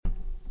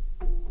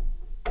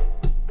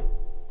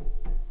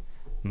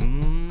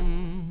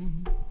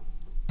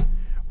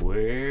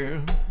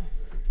Well,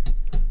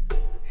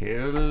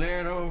 here's a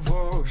little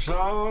folk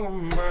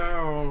song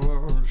about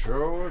the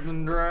sword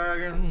and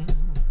dragon.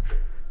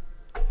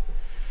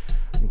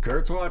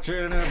 Kurt's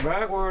watching it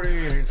backward,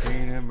 he ain't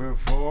seen it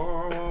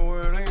before. What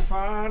will he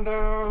find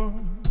out?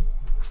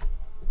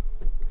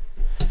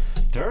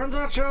 Turns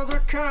out shows are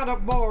kinda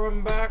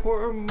boring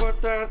backward,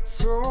 but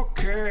that's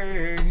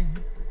okay.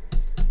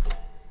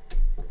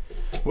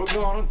 We're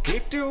gonna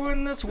keep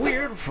doing this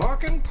weird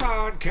fucking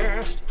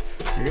podcast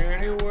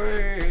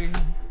anyway.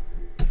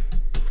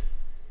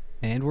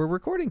 And we're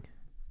recording.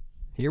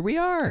 Here we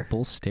are.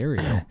 Full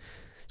stereo.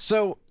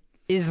 So,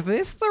 is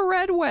this the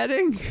Red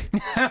Wedding?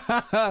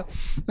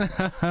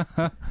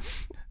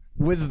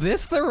 Was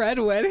this the Red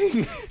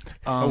Wedding?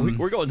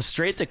 We're going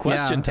straight to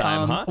question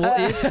time, huh?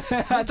 Well, it's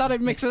I thought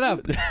I'd mix it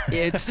up.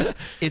 it's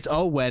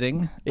a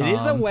wedding. It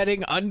is a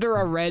wedding under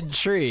a red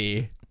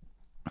tree.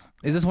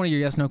 Is this one of your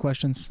yes/no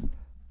questions?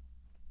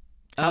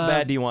 How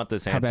bad do you want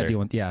this answer? How bad do you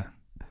want? Yeah.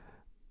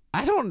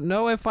 I don't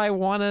know if I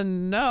want to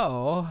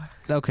know.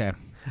 Okay.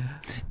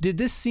 Did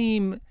this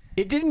seem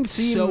It didn't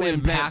seem so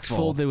eventful.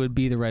 impactful that it would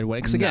be the red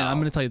wedding? Because again, No. I'm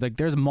going to tell you, like,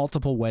 there's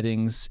multiple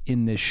weddings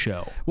in this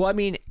show. Well, I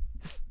mean,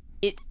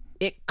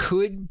 it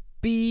could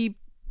be.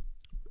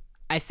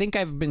 I think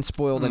I've been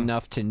spoiled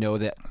enough to know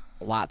that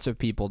lots of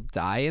people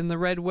die in the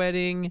Red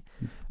Wedding.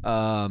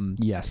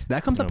 Yes,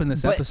 that comes up in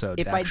this But episode,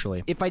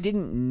 actually. if I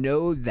didn't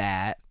know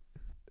that,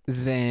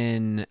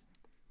 then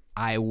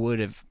I would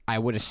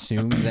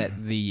assume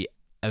that the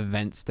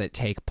events that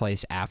take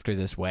place after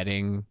this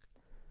wedding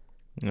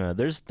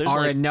There's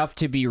are like, enough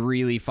to be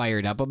really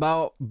fired up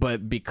about.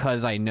 But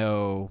because I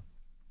know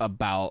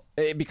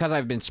because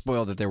I've been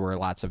spoiled that there were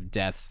lots of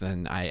deaths,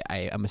 then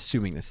I'm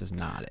assuming this is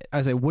not it.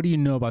 I say, what do you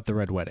know about the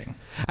red wedding?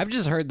 I've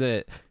just heard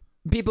that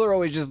people are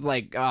always just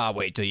like,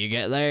 wait till you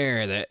get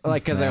there. That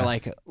like, because they're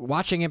like,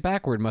 watching it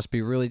backward must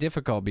be really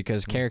difficult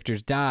because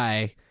characters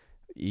die,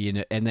 you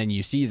know, and then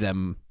you see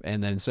them,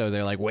 and then so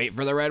they're like, wait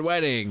for the Red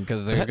Wedding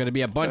because there's going to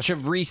be a bunch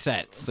of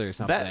resets or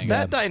something.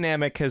 that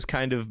dynamic has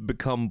kind of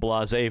become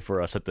blasé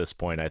for us at this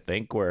point, I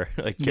think, where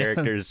like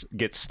characters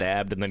get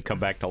stabbed and then come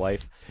back to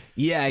life.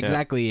 Yeah,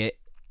 exactly.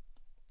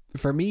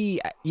 For me,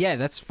 yeah,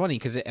 that's funny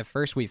because at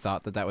first we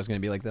thought that was going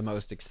to be like the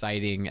most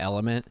exciting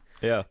element.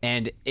 Yeah.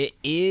 And it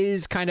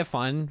is kind of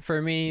fun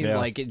for me. Yeah.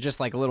 Like, it's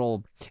like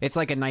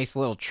a nice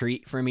little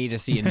treat for me to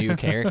see a new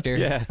character.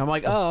 Yeah. I'm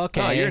like, oh,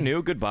 okay. Oh, you're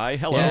new. Goodbye.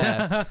 Hello.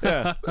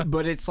 Yeah.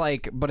 But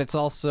it's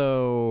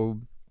also,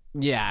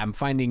 yeah, I'm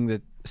finding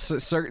that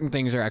certain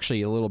things are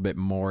actually a little bit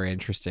more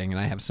interesting. And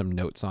I have some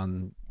notes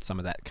on some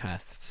of that kind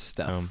of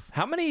stuff.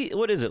 How many?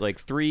 What is it? Like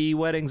 3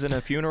 weddings and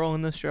a funeral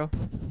in this show?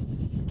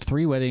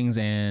 3 weddings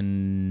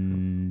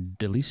and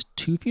at least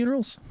 2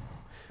 funerals?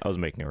 I was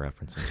making a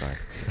reference. I'm sorry.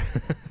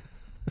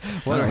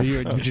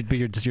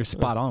 You're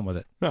spot on with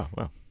it. Oh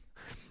well.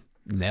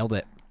 Nailed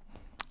it.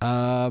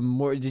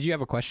 Did you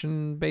have a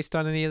question based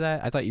on any of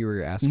that? I thought you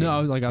were asking. No,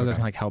 I was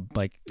asking like how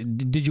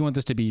did you want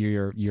this to be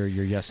your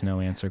yes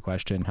no answer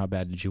question? How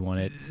bad did you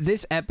want it?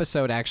 This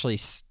episode actually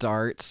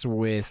starts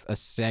with a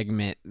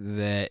segment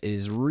that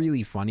is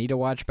really funny to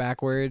watch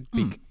backward,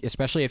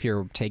 especially if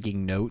you're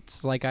taking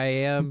notes like I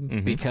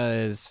am,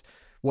 because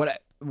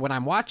when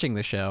I'm watching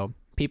the show,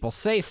 people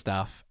say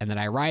stuff and then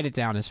I write it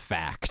down as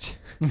fact.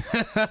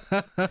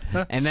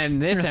 And then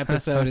this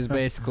episode is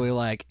basically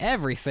like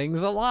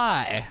everything's a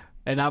lie.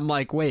 And I'm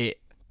like, wait,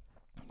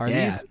 are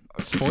these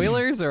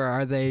spoilers or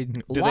are they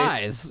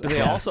lies? Do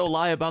they also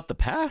lie about the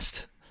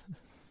past?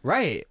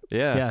 Right.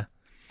 Yeah.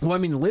 Well, I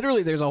mean,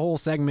 literally, there's a whole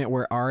segment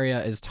where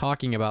Arya is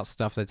talking about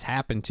stuff that's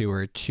happened to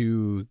her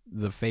to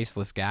the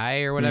faceless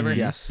guy or whatever.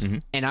 Yes.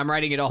 And I'm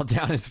writing it all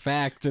down as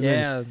fact. And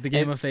Yeah, the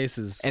Game of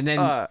Faces. And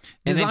then,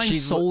 designed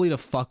she's solely to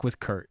fuck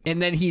with Kurt.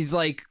 And then he's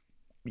like,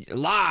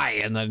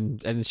 lie.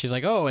 And she's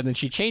like, oh. And then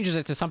she changes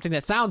it to something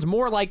that sounds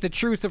more like the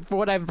truth of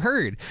what I've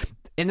heard.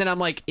 And then I'm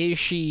like, is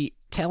she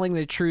telling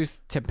the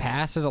truth to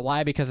pass as a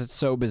lie because it's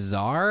so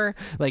bizarre?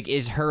 Like,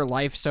 is her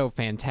life so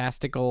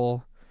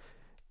fantastical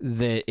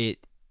that it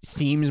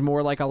seems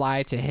more like a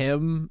lie to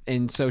him?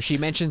 And so she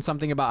mentioned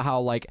something about how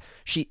like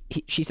she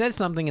says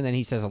something and then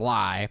he says a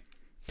lie.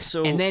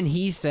 So And then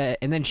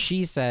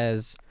she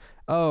says,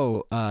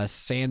 oh,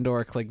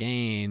 Sandor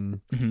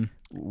Clegane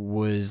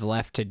was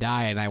left to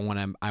die and I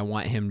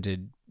want him to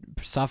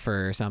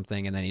suffer or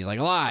something. And then he's like,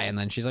 lie. And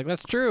then she's like,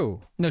 that's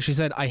true. No, she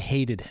said I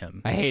hated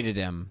him. I hated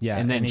him. Yeah,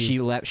 And then and she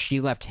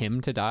left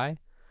him to die.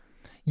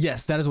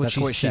 Yes, that is what That's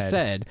she she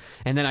said.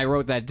 And then I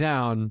wrote that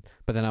down,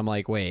 but then I'm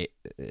like, wait.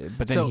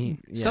 But then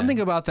something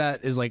about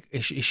that is like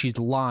she's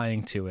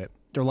lying to it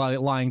or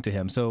lying to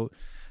him. So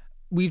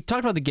we've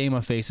talked about the Game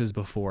of Faces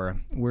before,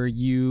 where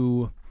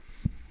you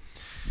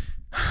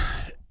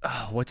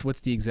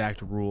what's the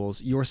exact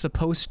rules? You're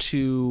supposed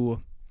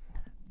to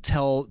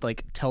tell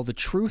the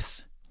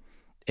truth,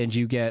 and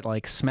you get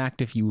like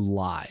smacked if you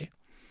lie.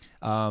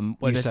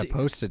 You're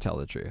supposed to tell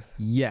the truth.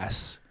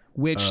 Yes.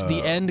 Which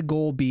the end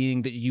goal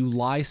being that you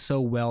lie so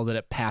well that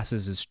it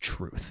passes as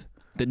truth.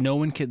 that no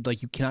one could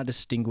you cannot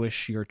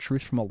distinguish your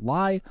truth from a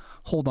lie.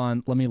 Hold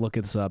on, let me look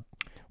this up.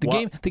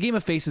 The game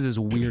of faces is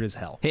weird as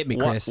hell. Hit me,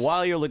 Chris.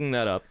 While you're looking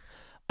that up,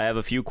 I have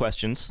a few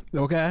questions.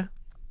 Okay.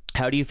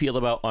 How do you feel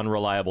about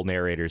unreliable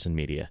narrators in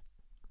media?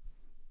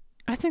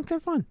 I think they're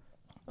fun.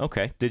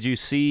 Okay. Did you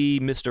see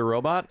Mr.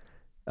 Robot?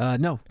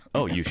 No.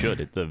 Oh, you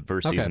should. The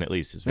first season, at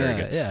least, is very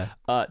good.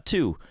 Yeah.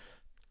 2,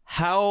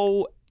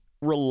 how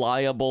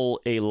reliable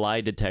a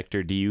lie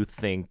detector do you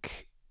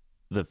think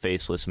the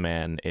Faceless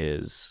Man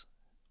is?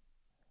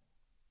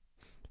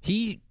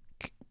 He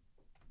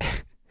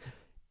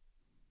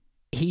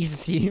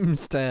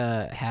seems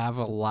to have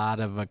a lot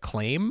of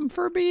acclaim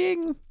for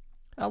being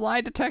a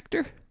lie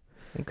detector.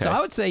 Okay. So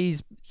I would say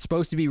he's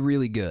supposed to be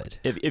really good.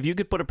 If you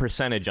could put a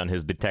percentage on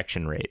his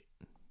detection rate.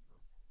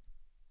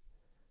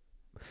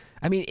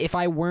 I mean, if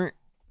I weren't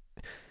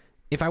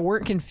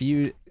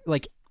confused,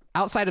 like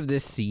outside of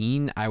this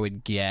scene, I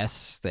would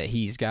guess that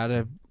he's got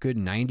a good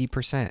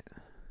 90%.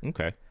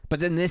 Okay. But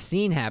then this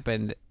scene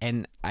happened,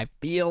 and I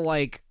feel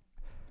like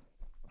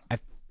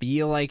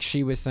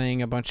she was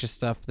saying a bunch of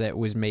stuff that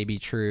was maybe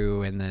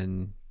true, and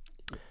then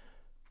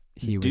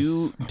he was.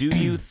 Do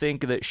you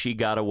think that she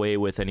got away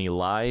with any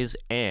lies,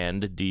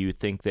 and do you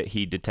think that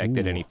he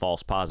detected any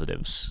false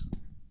positives?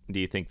 Do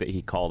you think that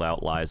he called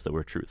out lies that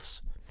were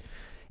truths?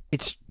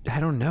 I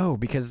don't know,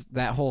 because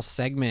that whole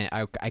segment,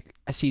 I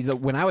see that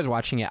when I was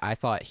watching it, I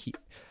thought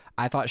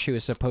she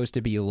was supposed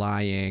to be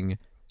lying,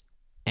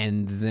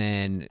 and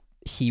then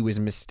he was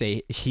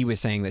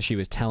saying that she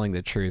was telling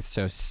the truth,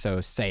 so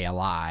say a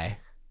lie.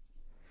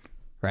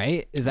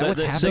 Right? Is that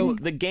what's happening? So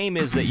the game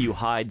is that you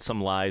hide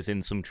some lies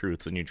in some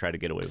truths, and you try to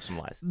get away with some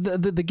lies.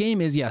 The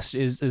game is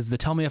the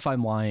tell me if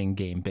I'm lying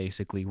game,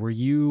 basically, where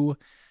you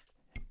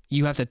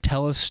have to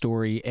tell a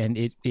story and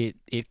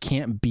it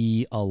can't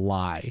be a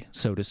lie,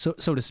 so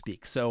to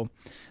speak. So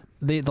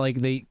because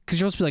you're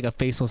supposed to be like a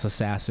faceless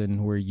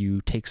assassin where you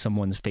take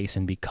someone's face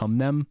and become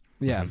them.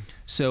 Yeah.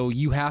 So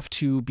you have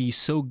to be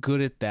so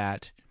good at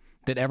that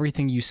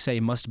everything you say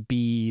must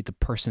be the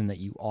person that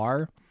you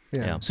are.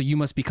 Yeah. So you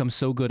must become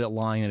so good at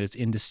lying that it's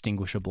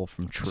indistinguishable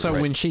from truth. So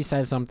when she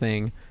says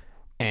something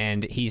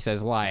and he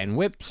says lie and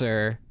whips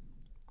her,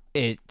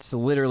 it's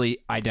literally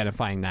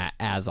identifying that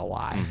as a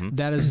lie. Mm-hmm.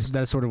 That is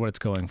sort of what it's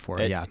going for.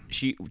 Yeah.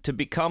 She to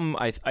become,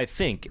 I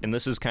think, and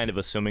this is kind of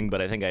assuming, but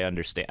I think I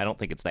understand. I don't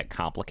think it's that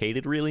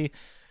complicated, really.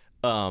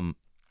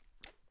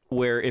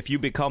 Where if you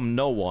become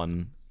no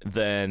one,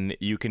 then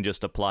you can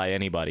just apply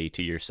anybody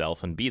to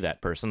yourself and be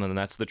that person, and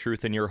that's the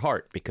truth in your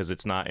heart, because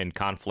it's not in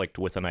conflict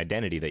with an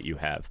identity that you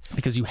have.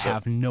 Because you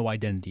have no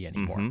identity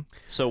anymore. Mm-hmm.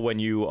 So when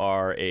you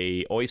are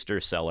a oyster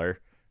seller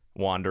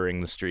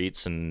wandering the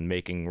streets and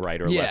making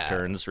right or left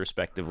turns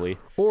respectively,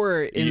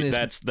 or in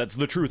that's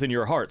the truth in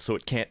your heart, so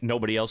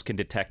nobody else can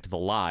detect the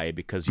lie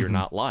because you're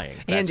not lying.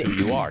 That's who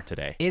you are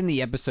today. In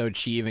the episode,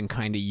 she even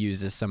kind of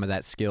uses some of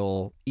that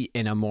skill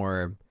in a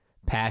more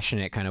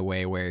passionate kind of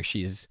way, where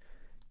she's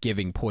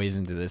giving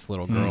poison to this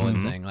little girl and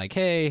saying like,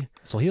 hey,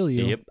 this will heal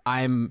you. Yep.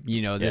 I'm,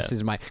 this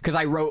is my, because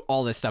I wrote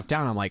all this stuff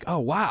down. I'm like, oh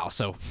wow.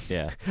 So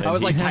Yeah. I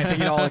was like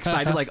typing it all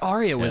excited, like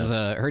Arya was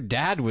her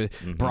dad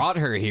brought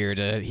her here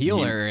to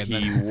heal her, and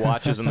he then,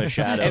 watches in the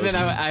shadows. and then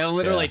I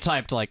literally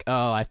typed like,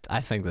 oh,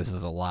 I think this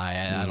is a lie.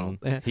 I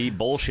don't. He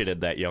bullshitted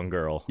that young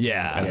girl.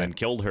 Yeah. And then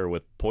killed her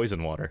with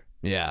poison water.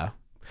 Yeah.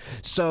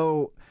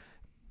 So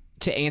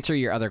to answer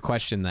your other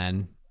question,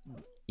 then,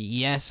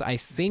 yes, I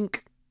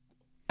think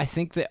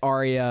that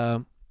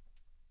Arya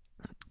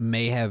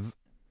may have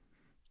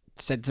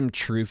said some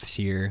truths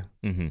here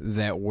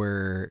that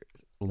were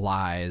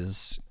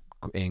lies,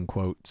 in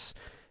quotes,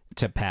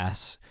 to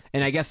pass.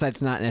 And I guess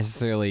that's not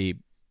necessarily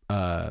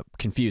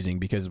confusing,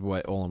 because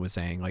what Olin was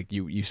saying, like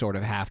you sort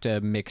of have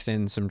to mix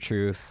in some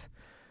truth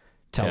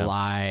to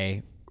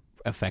lie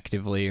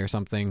effectively or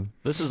something.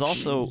 This is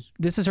also...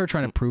 This is her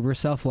trying to prove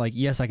herself, like,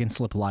 yes, I can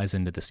slip lies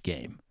into this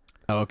game.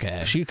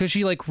 Okay. Because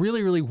she like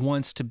really, really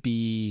wants to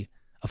be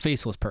a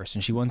faceless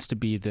person. She wants to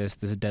be this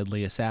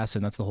deadly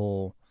assassin. That's the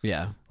whole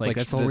like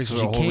that's the whole reason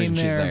she came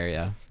she's there. there.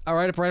 Yeah. All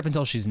right, right up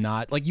until she's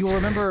not. Like, you'll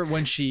remember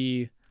when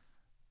she.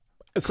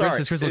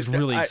 Chris looks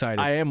really excited.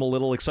 I am a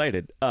little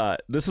excited.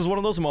 This is one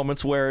of those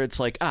moments where it's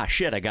like,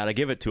 shit, I gotta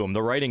give it to him.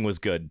 The writing was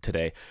good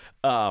today.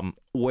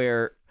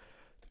 Where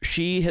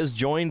she has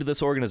joined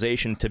this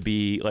organization to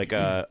be like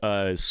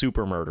a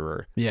super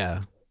murderer.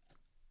 Yeah.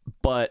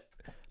 But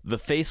the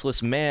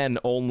Faceless Man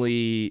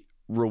only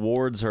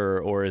rewards her,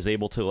 or is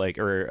able to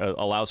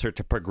allows her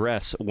to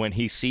progress when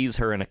he sees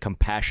her in a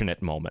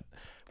compassionate moment,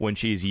 when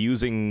she's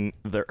using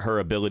her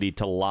ability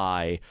to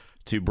lie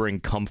to bring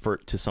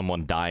comfort to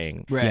someone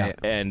dying. Right. Yeah.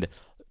 And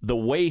the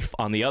waif,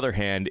 on the other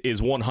hand,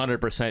 is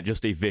 100%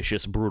 just a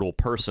vicious, brutal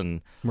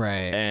person.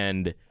 Right.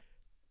 And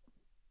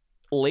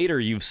later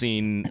you've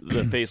seen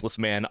the Faceless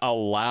Man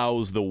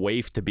allows the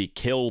waif to be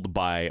killed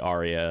by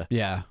Arya.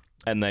 Yeah.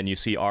 And then you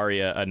see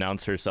Arya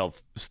announce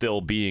herself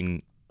still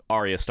being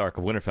Arya Stark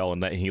of Winterfell,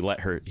 and that he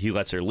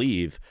lets her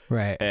leave.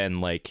 Right.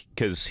 And like,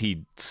 because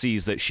he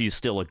sees that she's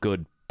still a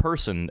good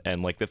person,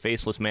 and like the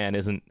Faceless Man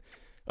isn't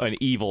an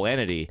evil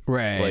entity.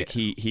 Right. Like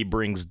he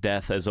brings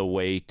death as a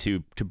way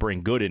to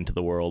bring good into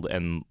the world,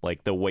 and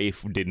like the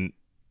waif didn't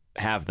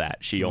have that.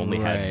 She only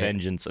had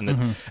vengeance,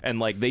 and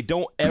like they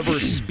don't ever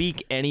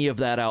speak any of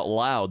that out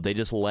loud. They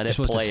just let it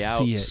play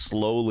out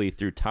slowly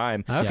through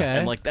time. Okay.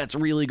 And like that's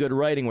really good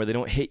writing where they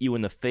don't hit you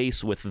in the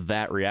face with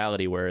that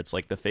reality, where it's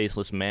like the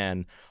faceless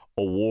man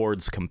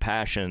awards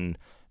compassion,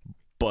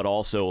 but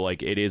also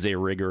like it is a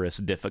rigorous,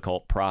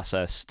 difficult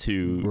process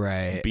to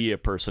be a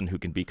person who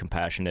can be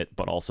compassionate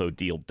but also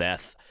deal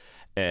death.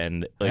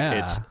 And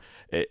like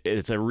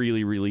it's a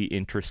really, really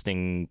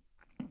interesting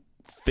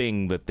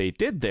thing that they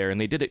did there, and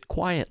they did it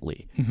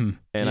quietly,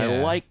 and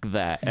I like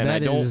that. And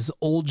that is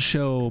old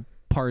show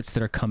parts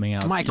that are coming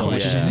out. My still, question,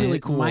 which is really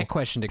cool. My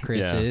question to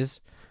Chris is: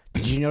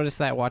 did you notice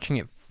that watching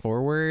it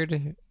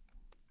forward,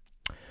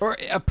 or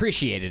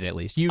appreciate it at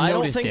least? You I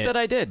noticed don't think it. that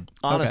I did,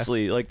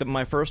 honestly. Like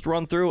my first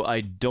run through,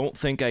 I don't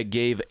think I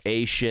gave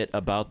a shit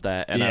about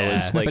that, and I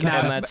was like, but now,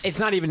 and that's. It's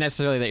not even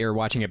necessarily that you're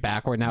watching it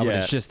backward now, but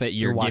it's just that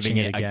you're watching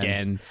giving it it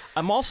again.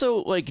 I'm also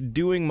like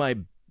doing my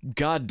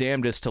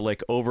goddamnedest to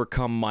like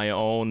overcome my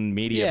own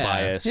media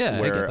bias,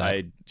 where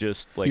I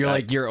just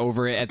like you're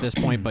over it at this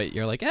point, but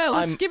you're like,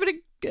 let's give it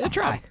a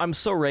try. I'm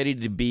so ready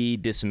to be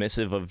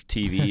dismissive of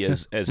TV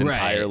as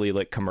entirely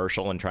like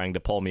commercial and trying to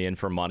pull me in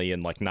for money,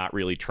 and like not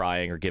really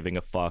trying or giving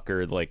a fuck,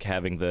 or like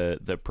having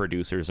the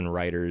producers and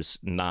writers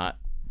not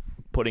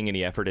putting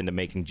any effort into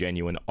making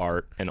genuine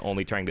art and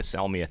only trying to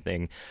sell me a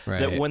thing.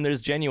 That when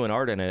there's genuine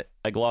art in it,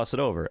 I gloss it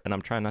over, and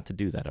I'm trying not to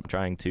do that. I'm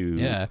trying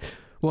to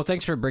Well,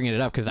 thanks for bringing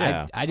it up, because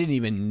I didn't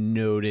even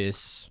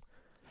notice.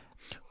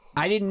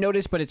 I didn't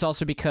notice, but it's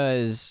also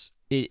because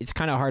it's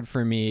kind of hard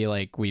for me,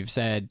 like we've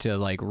said, to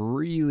like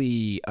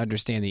really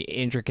understand the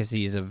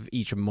intricacies of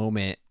each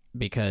moment,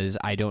 because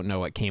I don't know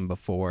what came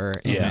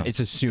before. And it's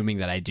assuming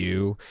that I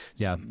do.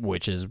 Yeah,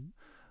 which is,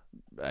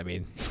 I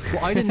mean,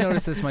 well, I didn't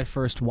notice this my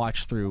first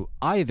watch through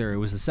either. It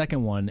was the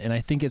second one, and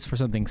I think it's for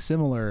something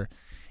similar.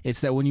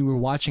 It's that when you were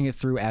watching it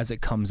through as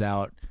it comes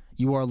out,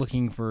 you are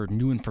looking for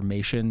new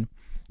information.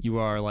 You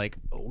are like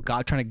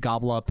trying to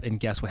gobble up and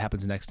guess what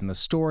happens next in the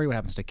story, what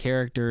happens to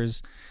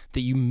characters,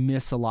 that you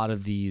miss a lot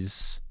of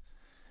these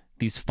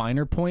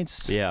finer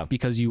points. Yeah.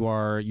 Because you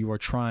are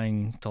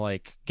trying to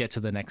like get to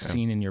the next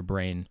scene in your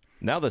brain.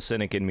 Now the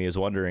cynic in me is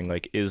wondering,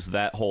 like, is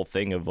that whole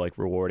thing of like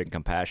reward and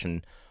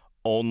compassion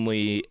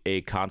only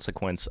a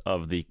consequence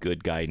of the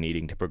good guy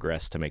needing to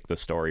progress to make the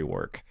story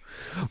work?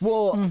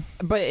 Well,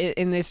 but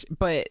in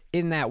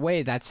that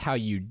way, that's how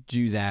you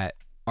do that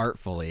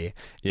artfully.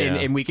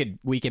 And we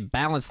could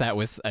balance that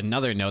with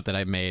another note that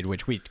I made,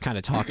 which we kind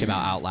of talked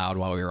about out loud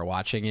while we were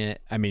watching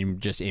it. I mean,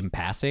 just in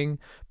passing,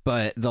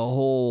 but the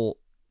whole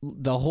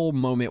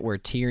moment where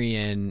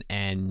Tyrion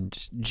and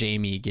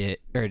Jaime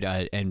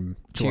and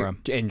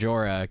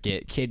Jorah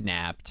get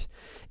kidnapped,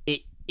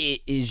 it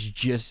is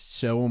just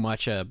so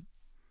much a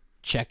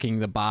checking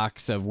the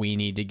box of we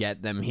need to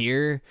get them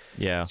here.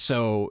 Yeah.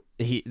 So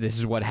this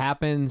is what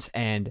happens,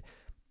 and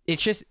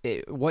it's just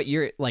what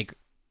you're like.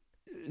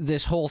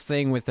 This whole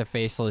thing with the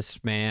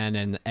faceless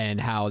man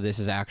and how this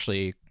is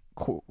actually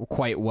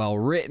quite well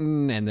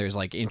written, and there's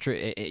like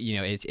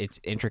it's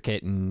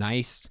intricate and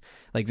nice.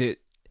 Like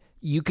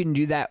you can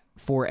do that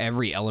for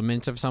every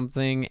element of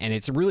something, and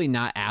it's really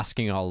not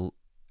asking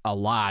a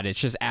lot. It's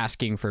just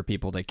asking for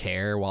people to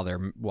care while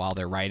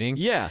they're writing.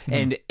 Yeah.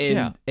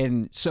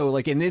 And so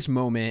like in this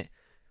moment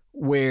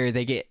where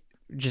they get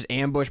just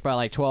ambushed by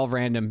like 12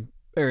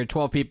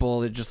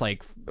 people that just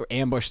like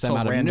ambush them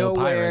out of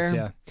nowhere.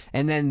 Pirates,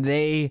 and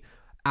then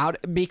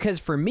because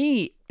for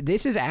me,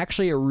 this is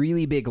actually a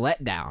really big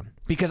letdown,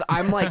 because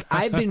I'm like,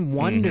 I've been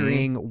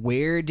wondering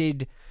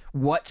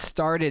what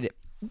started.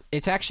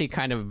 It's actually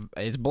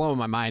it's blowing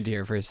my mind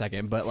here for a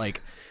second, but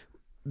like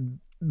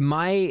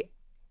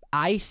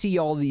I see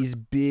all these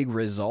big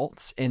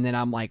results, and then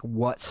I'm like,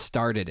 what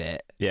started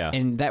it? Yeah.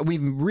 And that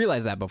we've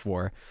realized that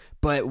before.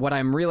 But what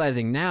I'm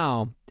realizing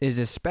now is,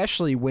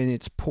 especially when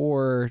it's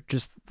poor,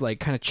 just like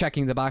kind of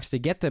checking the box to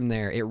get them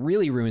there, it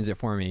really ruins it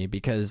for me,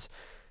 because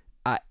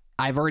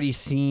I've already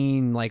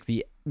seen like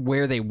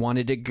where they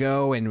wanted to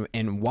go and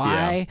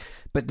why,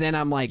 but then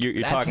I'm like,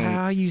 you're that's talking,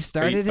 how you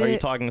started it? Are you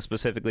talking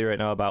specifically right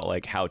now about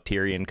like how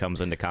Tyrion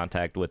comes into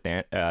contact with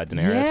Daenerys?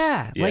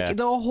 Yeah, like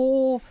the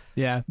whole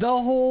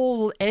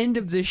end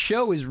of the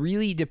show is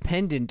really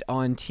dependent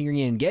on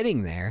Tyrion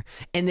getting there.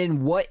 And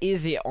then what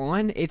is it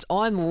on? It's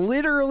on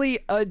literally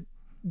a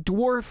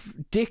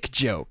dwarf dick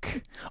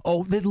joke.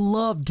 Oh, they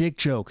love dick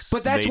jokes.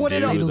 But that's what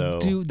it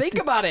do. Think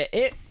about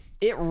it.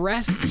 It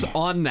rests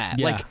on that.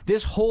 Yeah. Like,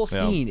 this whole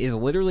scene is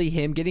literally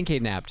him getting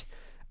kidnapped,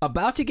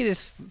 about to get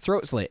his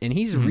throat slit, and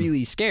he's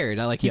really scared.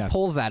 Like, he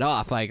pulls that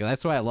off. Like,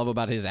 that's what I love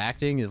about his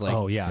acting, is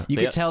like, you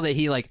can tell that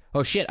he like,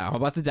 oh shit, I'm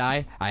about to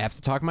die. I have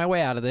to talk my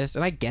way out of this.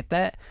 And I get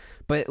that.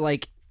 But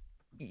like,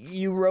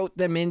 you wrote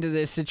them into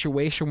this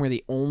situation where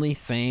the only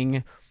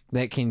thing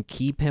that can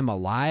keep him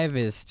alive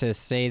is to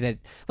say that,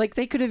 like,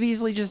 they could have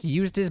easily just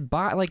used his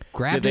body, like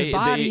grabbed his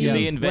body.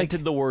 They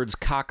invented the words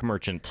cock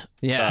merchant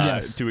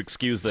to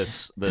excuse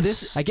this.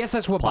 I guess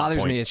that's what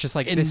bothers me. It's just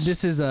like and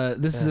this is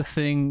a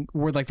thing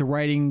where like the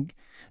writing.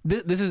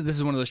 This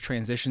is one of those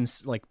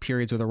transitions like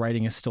periods where the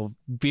writing is still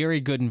very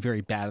good and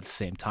very bad at the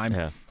same time.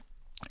 Yeah.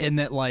 And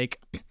that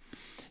like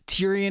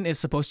Tyrion is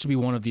supposed to be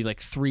one of the like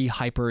 3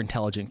 hyper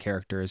intelligent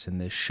characters in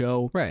this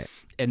show, right?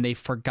 And they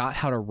forgot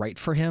how to write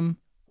for him,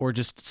 or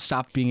just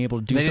stopped being able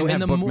to do they so. Didn't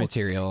And have the book more,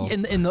 material.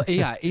 And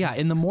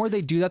the more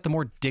they do that, the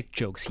more dick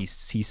jokes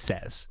he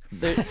says.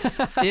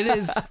 It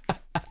is.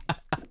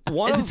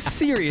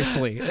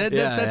 Seriously,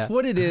 that's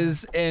what it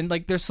is. And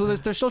like they're still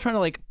trying to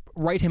like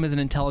write him as an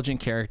intelligent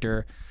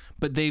character,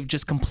 but they've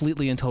just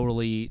completely and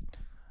totally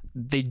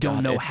they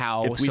don't know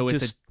how. So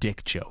it's a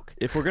dick joke.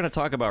 If we're gonna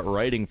talk about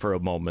writing for a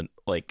moment,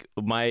 like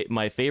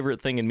my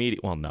favorite thing in media.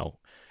 Well, no,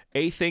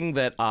 a thing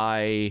that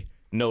I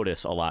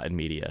notice a lot in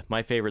media.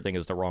 My favorite thing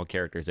is the wrong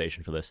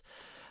characterization for this.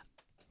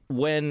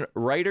 When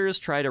writers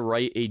try to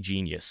write a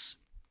genius,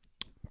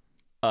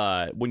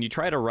 when you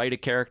try to write a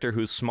character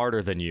who's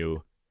smarter than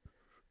you,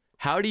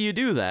 how do you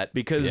do that?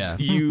 Because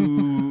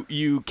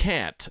you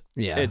can't.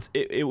 Yeah.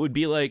 It would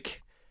be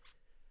like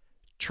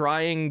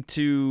trying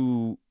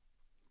to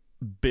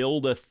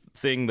build a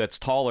thing that's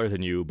taller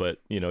than you, but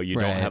you don't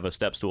have a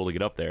step stool to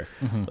get up there.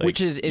 Like,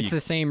 which is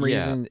the same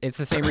reason. It's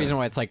the same reason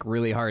why it's like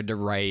really hard to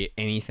write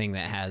anything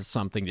that has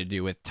something to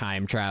do with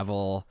time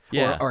travel,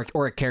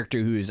 or a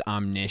character who's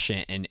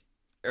omniscient and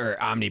or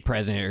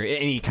omnipresent or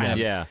any kind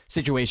of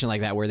situation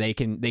like that where they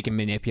can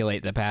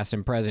manipulate the past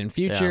and present and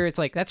future. It's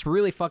like that's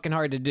really fucking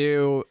hard to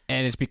do,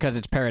 and it's because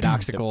it's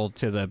paradoxical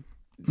to the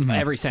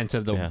every sense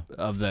of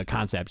the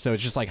concept. So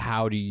it's just like,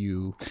 how do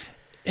you?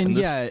 And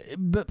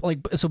but like,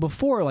 so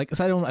before, like,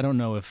 so I don't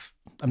know if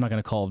I'm not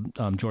going to call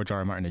George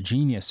R.R. Martin a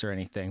genius or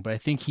anything, but I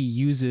think he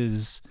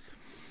uses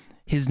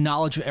his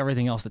knowledge of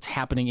everything else that's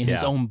happening in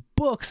his own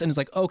books, and it's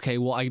like, okay,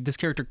 well, this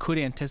character could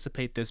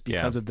anticipate this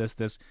because of this.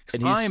 Because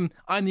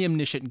I'm the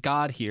omniscient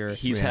God here.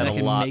 He's had I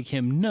can make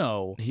him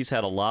know. He's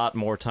had a lot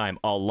more time,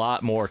 George. A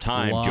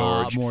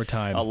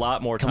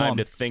lot more time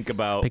to think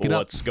about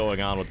what's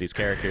going on with these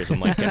characters and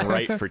like can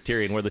write for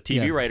Tyrion, where the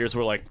TV writers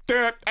were like,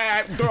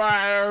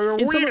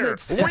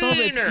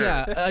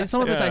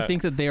 some of it's I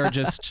think that they are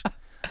just.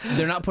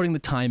 They're not putting the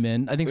time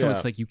in. I think so.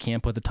 It's like you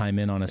can't put the time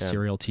in on a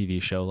serial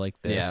TV show like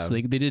this.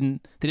 They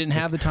didn't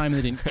have the time.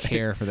 And they didn't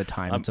care for the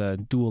time. It's a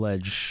dual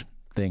edge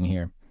thing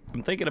here.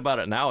 I'm thinking about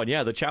it now,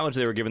 and the challenge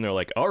they were given, they're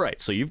like, all right,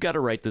 so you've got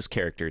to write this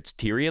character. It's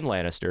Tyrion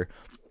Lannister.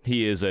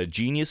 He is a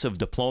genius of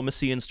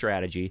diplomacy and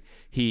strategy.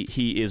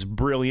 He is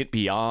brilliant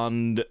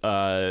beyond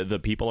the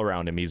people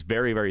around him. He's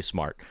very, very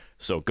smart.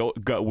 So go.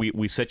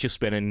 We set you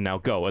spinning. Now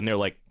go. And they're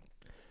like,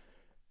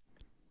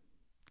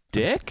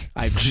 dick?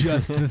 I'm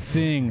just the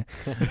thing.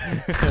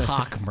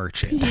 Cock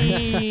merchant.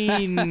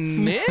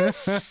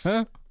 Penis?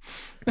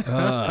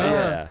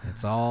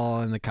 It's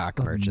all in the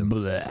cock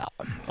merchants.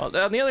 On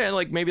the other hand,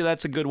 like maybe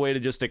that's a good way to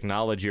just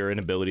acknowledge your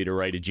inability to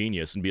write a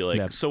genius and be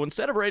like, so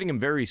instead of writing him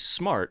very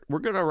smart, we're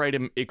gonna write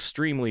him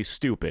extremely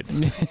stupid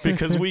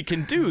because we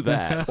can do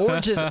that. Or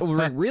just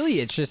really,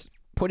 it's just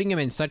putting him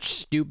in such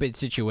stupid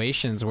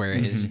situations where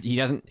his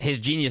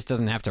genius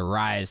doesn't have to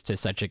rise to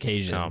such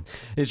occasion. No.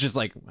 It's just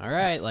like, all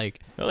right,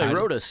 like. Well, they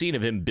wrote a scene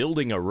of him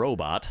building a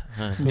robot.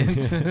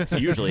 It's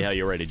usually how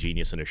you write a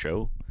genius in a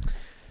show.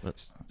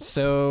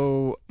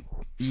 So,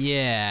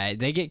 yeah,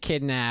 they get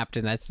kidnapped,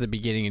 and that's the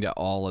beginning into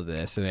all of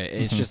this. And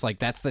it's just like,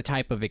 that's the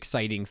type of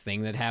exciting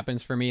thing that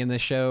happens for me in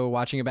this show.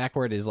 Watching it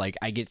backward is like,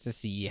 I get to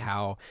see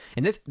how,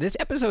 and this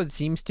episode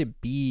seems to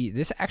be,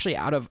 this actually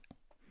out of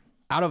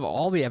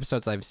all the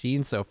episodes I've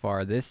seen so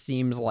far, this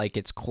seems like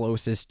it's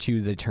closest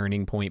to the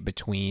turning point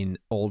between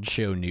old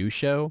show, new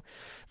show.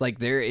 Like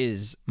there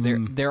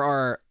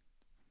are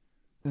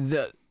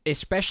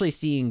especially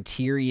seeing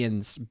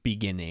Tyrion's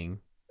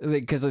beginning,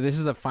 because this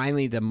is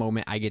finally the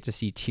moment I get to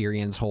see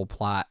Tyrion's whole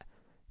plot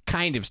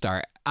kind of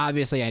start.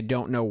 Obviously, I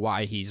don't know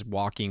why he's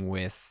walking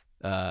with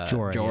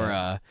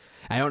Jorah.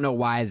 I don't know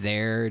why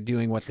they're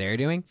doing what they're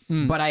doing,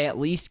 but I at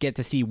least get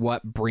to see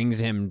what brings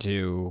him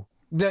to.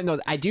 No,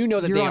 I do know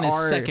that You're they on are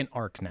his second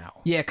arc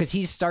now. Yeah, because he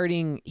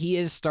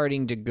is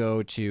starting to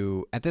go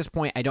to. At this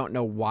point, I don't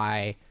know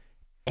why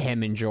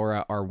him and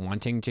Jorah are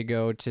wanting to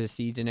go to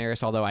see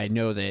Daenerys. Although I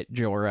know that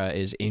Jorah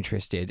is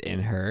interested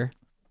in her.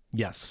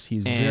 Yes,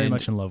 he's very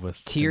much in love with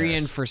Tyrion.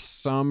 Daenerys. For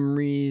some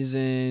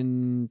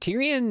reason,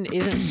 Tyrion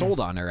isn't sold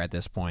on her at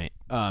this point.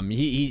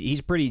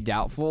 He's pretty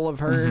doubtful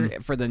of her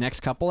for the next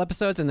couple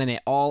episodes, and then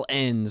it all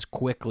ends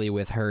quickly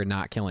with her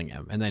not killing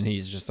him, and then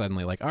he's just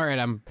suddenly like, "All right,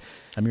 I'm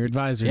your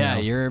advisor. Yeah,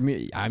 now.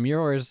 I'm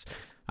yours.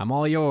 I'm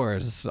all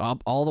yours,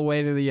 all the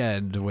way to the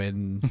end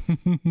when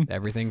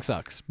everything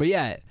sucks." But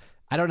yeah,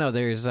 I don't know.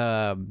 There's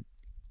I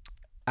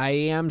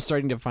am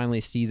starting to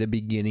finally see the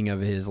beginning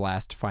of his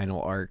last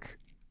final arc.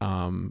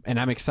 And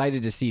I'm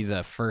excited to see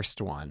the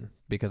first one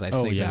because I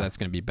think that's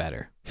going to be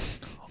better.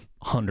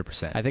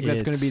 100%. I think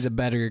that's going to be the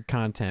better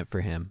content for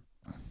him.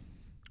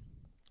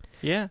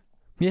 Yeah.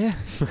 Yeah.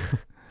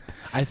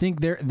 I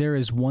think there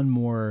is one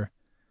more.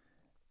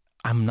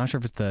 I'm not sure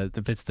if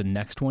it's the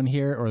next one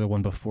here or the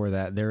one before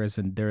that. There's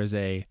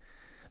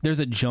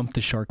a jump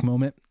the shark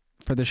moment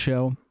for the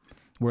show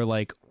where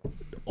like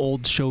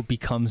old show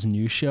becomes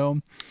new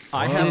show.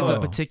 And it's a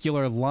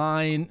particular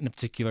line and a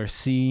particular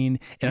scene,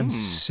 and I'm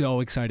so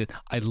excited.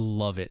 I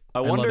love it. I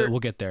love it. We'll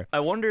get there.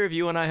 I wonder if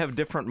you and I have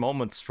different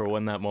moments for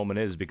when that moment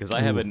is, because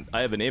I have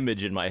an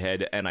image in my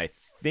head, and I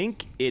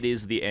think it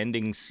is the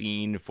ending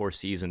scene for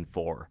season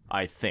 4.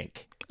 I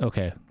think.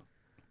 Okay,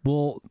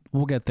 we'll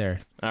get there.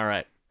 All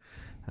right.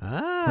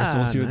 So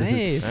we'll see what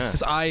nice.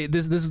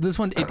 this is. This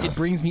one it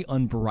brings me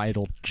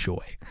unbridled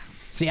joy.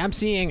 See, I'm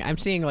seeing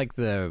like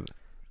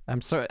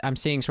I'm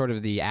seeing sort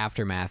of the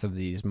aftermath of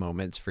these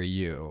moments for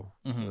you.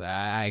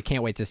 I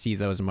can't wait to see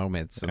those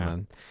moments,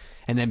 and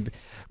then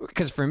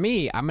because for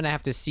me, I'm gonna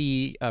have to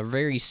see a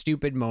very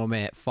stupid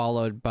moment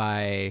followed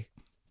by,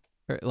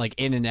 like,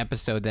 in an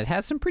episode that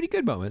has some pretty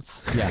good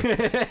moments.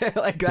 Yeah,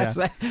 like that's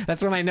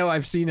when I know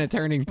I've seen a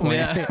turning point.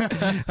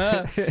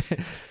 Yeah.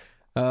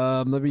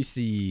 Let me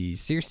see.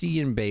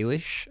 Cersei and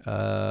Baelish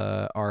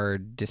are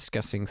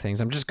discussing things.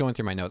 I'm just going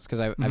through my notes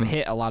because I've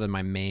hit a lot of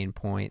my main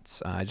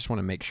points. I just want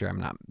to make sure I'm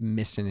not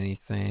missing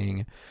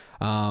anything.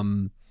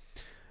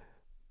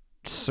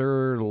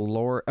 Sir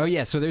Lord. Oh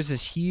yeah, so there's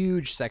this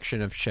huge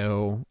section of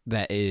show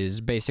that is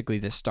basically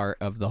the start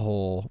of the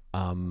whole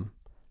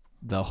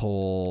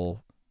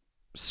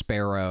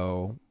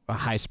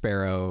High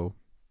Sparrow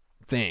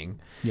thing.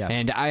 Yeah.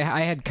 And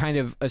I had kind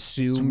of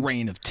assumed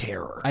Reign of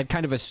Terror. I'd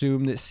kind of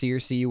assumed that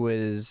Cersei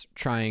was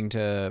trying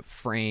to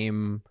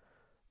frame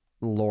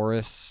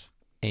Loras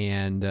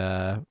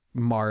and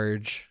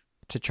Marge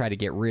to try to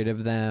get rid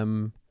of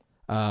them.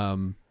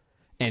 And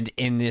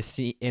in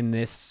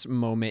this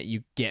moment,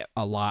 you get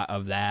a lot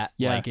of that.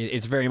 Yeah. Like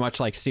it's very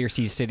much like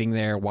Cersei sitting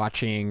there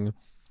watching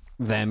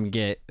them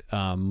get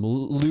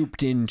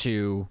looped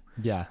into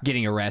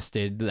getting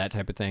arrested, that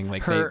type of thing.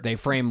 Like they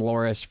frame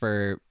Loras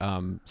for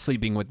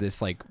sleeping with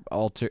this like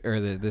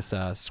this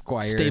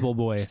squire, stable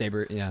boy,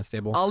 stable.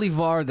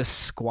 Olivar the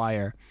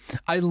Squire.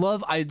 I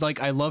love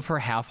her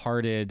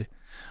half-hearted.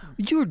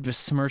 You're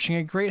besmirching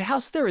a great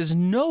house. There is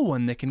no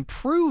one that can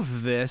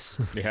prove this.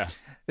 Yeah.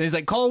 And he's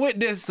like, call a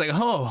witness. It's like,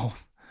 oh,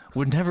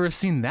 would never have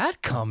seen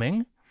that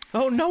coming.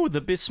 Oh no,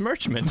 the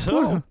besmirchment.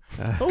 Oh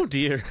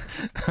dear.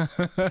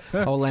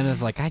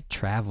 Olenna's like, I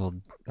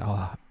traveled.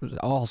 How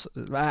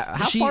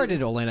far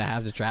did Olenna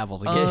have to travel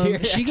to get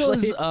here? She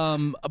actually?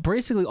 goes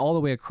basically all the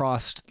way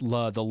across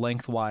the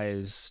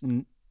lengthwise.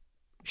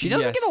 She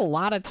doesn't get a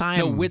lot of time.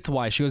 No,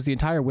 widthwise. She goes the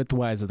entire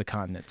widthwise of the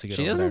continent to get.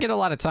 She doesn't get a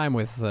lot of time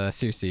with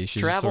Cersei. She's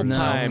travel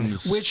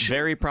times, which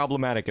very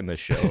problematic in this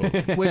show.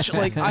 Which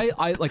like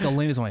I like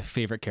Elena's one of my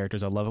favorite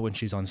characters. I love it when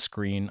she's on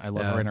screen. I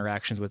love her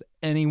interactions with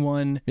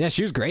anyone. Yeah,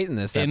 she was great in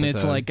this episode. And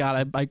it's like,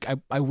 God,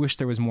 I wish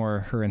there was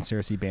more her and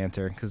Cersei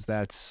banter because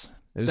that's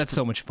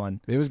so much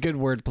fun. It was good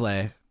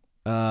wordplay.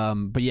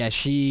 But yeah,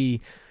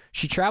 she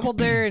traveled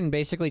there and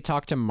basically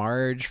talked to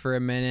Marge for a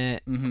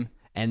minute, and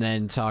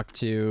then talked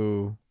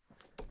to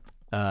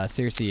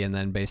Cersei, and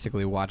then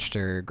basically watched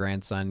her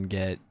grandson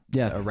get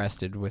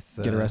arrested with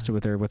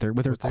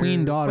her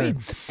queen daughter.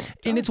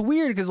 And it's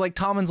weird because like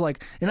Tommen's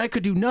like, and I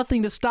could do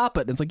nothing to stop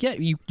it. And it's like, yeah,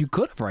 you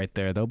could have right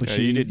there though, but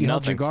you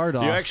held your guard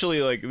off. You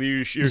actually like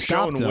you're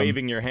showing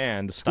waving your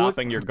hand,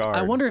 stopping your guard.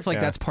 I wonder if like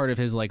that's part of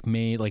his like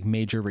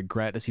major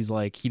regret is he's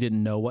like he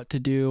didn't know what to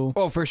do.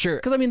 Oh, for sure.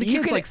 Because I mean the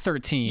kid's like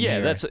 13. Yeah,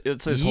 here.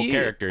 it's his whole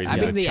character. He's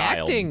the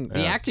child.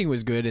 the acting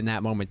was good in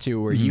that moment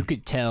too, where you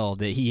could tell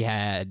that he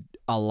had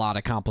a lot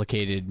of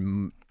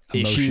complicated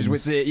issues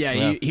with it.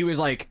 Yeah. He was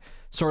like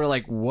sort of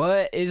like,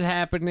 what is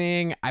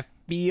happening? I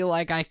feel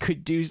like I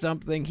could do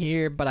something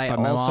here, but I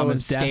my also mom am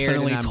has scared.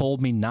 Definitely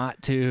told me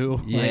not to.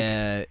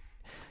 Yeah,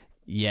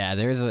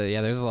 There's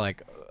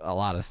like a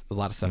lot of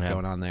stuff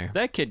going on there.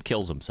 That kid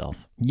kills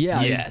himself.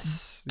 Yeah.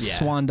 Yes.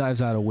 Swan dives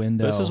out a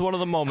window. This is one of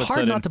the moments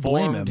Hard that not to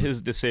blame informed him.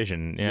 his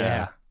decision.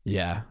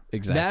 Yeah,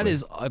 exactly. That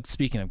is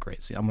speaking of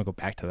great scene. I'm gonna go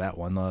back to that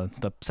one.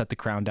 The set the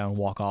crown down,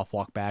 walk off,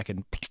 walk back,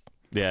 and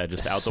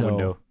just out the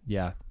window.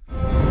 Yeah.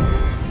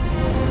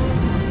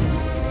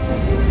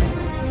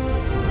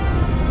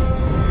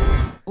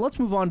 Let's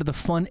move on to the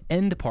fun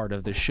end part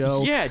of the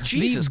show. Yeah,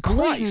 Jesus the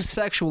blatant Christ.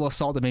 sexual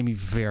assault that made me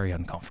very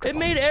uncomfortable. It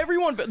made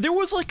everyone. There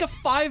was like a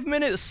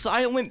 5-minute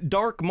silent,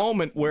 dark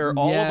moment where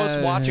all of us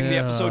watching the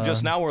episode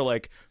just now were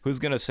like, "Who's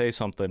gonna say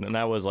something?" And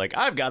I was like,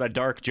 "I've got a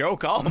dark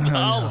joke.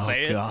 I'll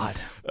say it." God.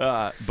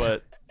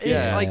 But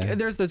yeah, like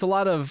there's a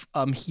lot of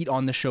heat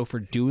on the show for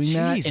doing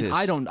that, and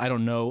I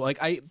don't know. Like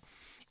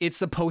it's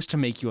supposed to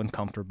make you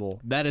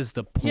uncomfortable. That is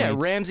the point. Yeah,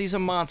 Ramsay's a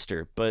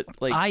monster, but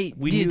like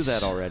we knew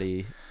that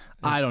already.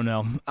 I don't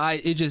know. I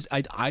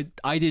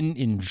didn't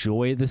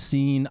enjoy the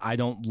scene. I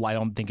don't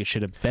think it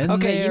should have been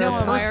okay, there. You know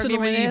what my personally,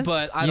 argument is?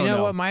 But I don't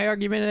know what my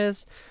argument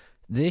is?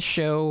 This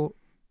show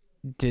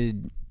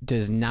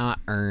does not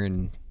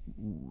earn.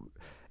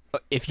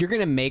 If you're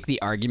gonna make the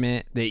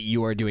argument that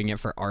you are doing it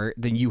for art,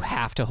 then you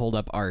have to hold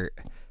up art.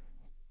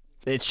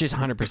 It's just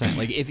 100%.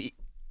 Like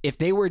if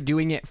they were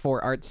doing it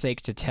for art's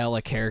sake to tell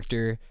a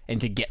character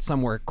and to get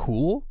somewhere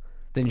cool,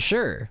 then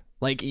sure.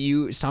 Like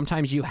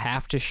sometimes you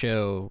have to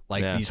show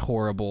like these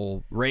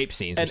horrible rape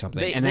scenes or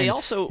something, and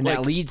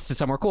that leads to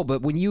somewhere cool.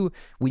 But when you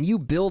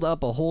build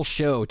up a whole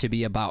show to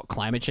be about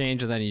climate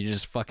change, and then you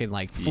just fucking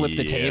like flip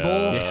the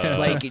table,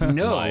 like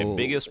no. My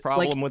biggest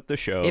problem with the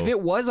show. If it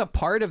was a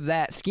part of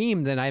that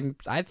scheme, then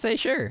I'd say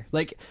sure.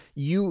 Like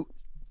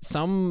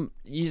sometimes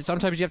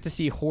you have to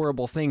see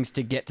horrible things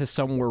to get to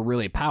somewhere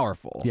really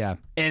powerful. Yeah,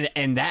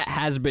 and that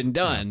has been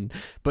done,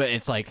 but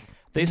it's like.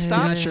 They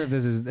stopped. I'm not sure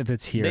if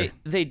it's here.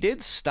 They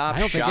did stop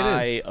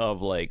shy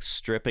of like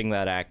stripping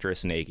that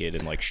actress naked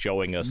and like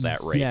showing us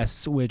that rape.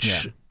 Yes,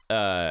 which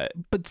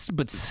but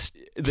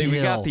still.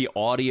 We got the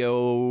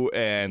audio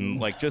and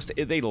like just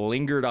they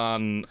lingered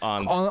on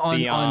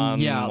Theon,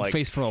 like,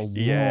 face for a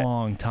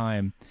long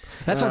time.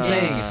 That's what I'm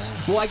saying.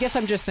 Well, I guess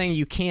I'm just saying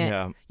you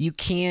can't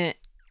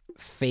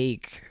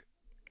fake.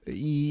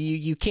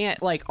 You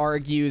can't like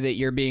argue that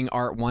you're being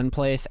art one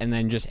place and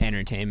then just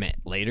entertainment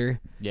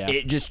later. Yeah,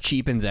 it just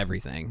cheapens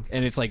everything,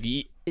 and it's like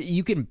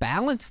you can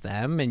balance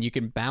them, and you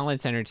can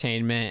balance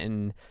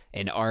entertainment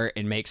and art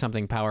and make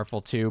something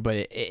powerful too.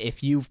 But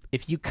if you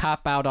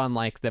cop out on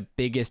like the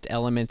biggest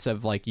elements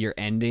of like your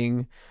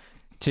ending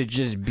to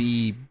just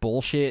be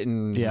bullshit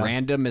and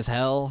random as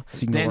hell,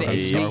 then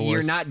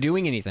you're not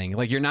doing anything.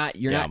 Like you're not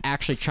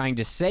actually trying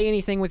to say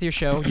anything with your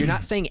show. You're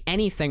not saying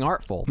anything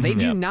artful. They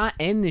do not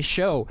end the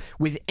show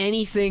with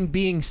anything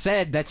being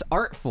said that's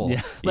artful.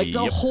 Yeah. Like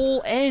the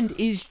whole end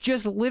is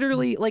just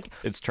literally like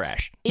it's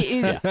trash. It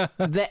is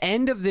the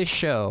end of this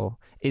show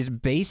is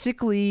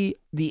basically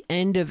the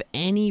end of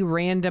any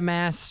random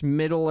ass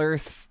Middle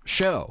Earth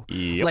show.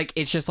 Yep. Like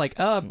it's just like,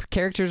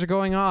 characters are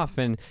going off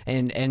and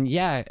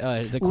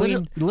the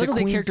queen,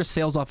 literally the character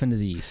sails off into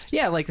the east.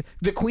 Yeah, like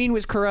the queen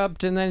was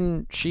corrupt and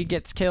then she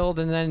gets killed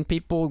and then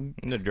people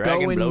the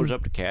dragon blows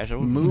up the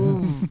castle.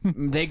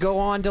 They go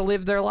on to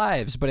live their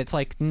lives, but it's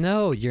like,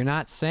 no, you're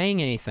not saying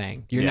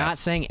anything. You're not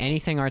saying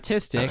anything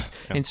artistic.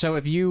 And so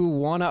if you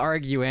want to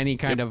argue any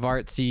kind of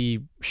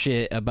artsy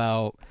shit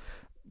about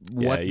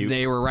what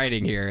they were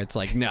writing here, it's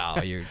like, no,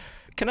 you're.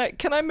 Can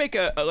I make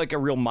a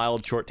real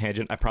mild short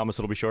tangent? I promise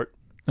it'll be short.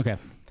 Okay.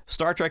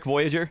 Star Trek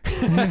Voyager. All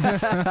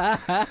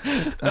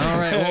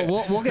right.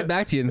 Well, we'll get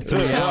back to you in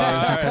 3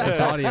 hours to put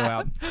this audio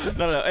out.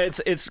 No.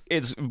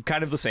 It's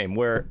kind of the same.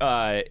 Where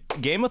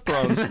Game of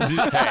Thrones.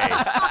 Hey,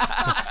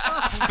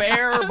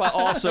 fair, but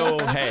also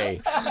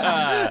hey.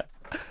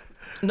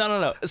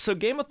 No. So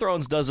Game of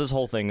Thrones does this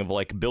whole thing of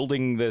like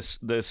building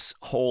this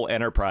whole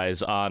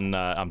enterprise on.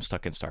 I'm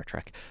stuck in Star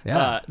Trek.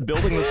 Yeah.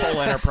 Building this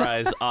whole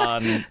enterprise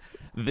on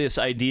this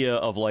idea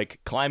of like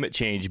climate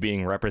change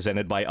being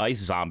represented by ice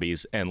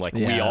zombies, and like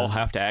we all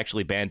have to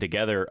actually band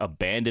together,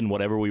 abandon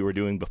whatever we were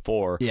doing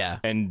before,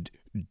 and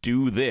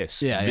do this.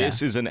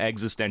 This is an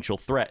existential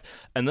threat,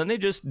 and then they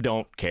just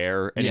don't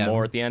care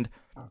anymore at the end.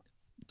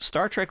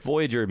 Star Trek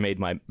Voyager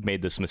made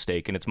this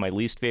mistake, and it's my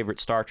least favorite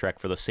Star Trek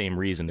for the same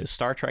reason. Is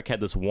Star Trek had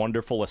this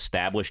wonderful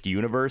established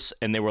universe,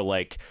 and they were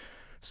like,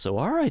 so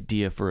our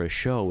idea for a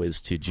show is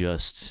to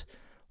just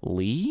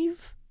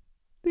leave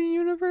the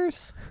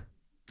universe.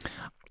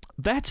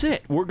 That's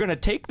it. We're going to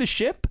take the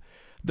ship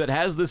that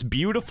has this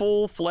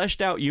beautiful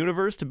fleshed out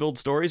universe to build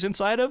stories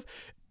inside of,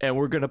 and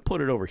we're going to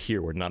put it over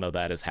here where none of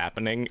that is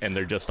happening, and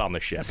they're just on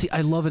the ship. See,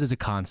 I love it as a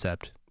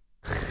concept.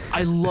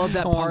 I love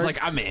that part. It's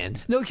like, I'm in.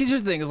 No, because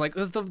here's the thing: is like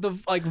the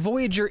like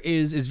Voyager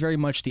is very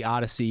much the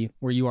Odyssey,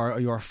 where you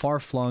are far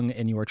flung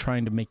and you are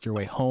trying to make your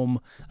way home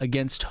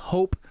against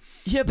hope.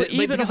 Yeah, but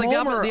even because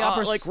Homer,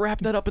 like wrap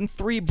that up in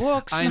 3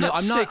 books. I know,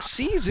 not 6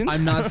 seasons.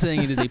 I'm not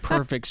saying it is a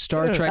perfect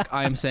Star Trek.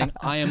 I am saying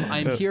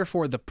I'm here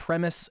for the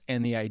premise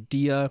and the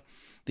idea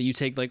that you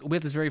take. Like we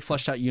have this very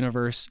fleshed out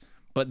universe,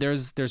 but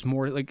there's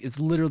more. Like it's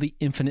literally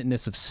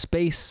infiniteness of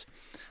space.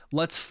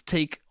 Let's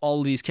take all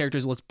of these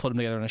characters, let's put them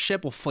together on a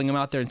ship, we'll fling them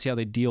out there and see how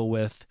they deal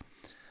with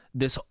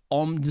this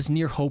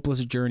near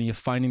hopeless journey of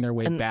finding their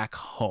way back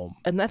home.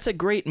 And that's a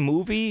great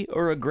movie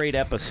or a great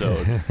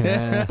episode,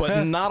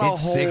 but not a whole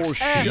 6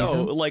 show.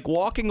 seasons. Like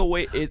walking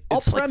away,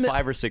 it's like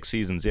 5 or 6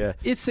 seasons,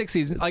 It's 6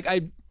 seasons. Like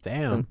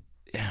Damn.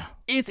 Yeah.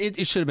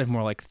 It should have been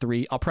more like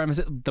 3. I'll premise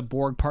it. The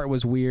Borg part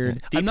was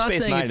weird. Deep I'm not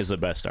Space saying Nine it's is the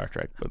best Star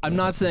Trek. But I'm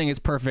not saying it's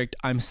perfect.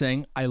 I'm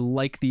saying I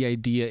like the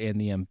idea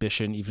and the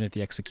ambition, even if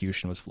the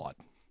execution was flawed.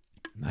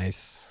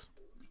 Nice.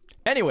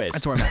 Anyways,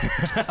 that's where I'm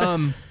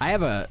at. I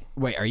have a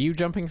wait. Are you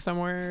jumping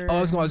somewhere? I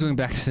was going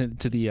back to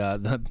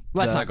the.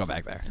 Let's not go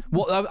back there.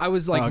 Well, I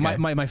was like, okay.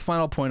 my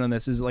final point on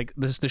this is like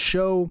the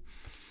show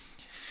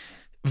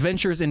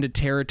ventures into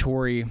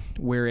territory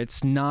where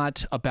it's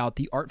not about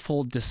the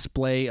artful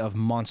display of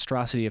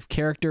monstrosity of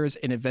characters,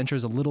 and it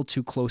ventures a little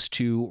too close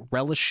to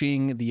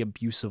relishing the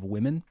abuse of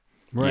women.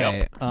 Right.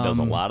 Yep. Does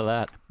a lot of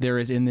that. There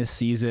is in this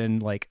season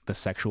like the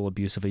sexual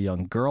abuse of a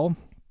young girl.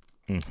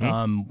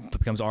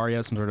 Becomes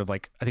Arya, some sort of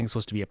like, I think it's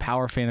supposed to be a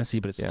power fantasy,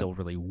 but it's still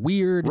really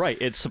weird. Right.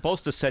 It's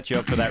supposed to set you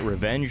up for that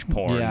revenge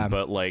porn,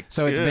 but like,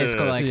 so it's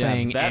basically like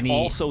saying that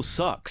also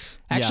sucks.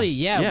 Actually,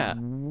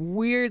 we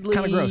weirdly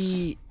kinda gross.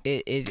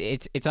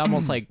 It's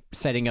almost like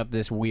setting up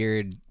this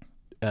weird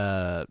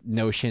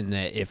notion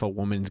that if a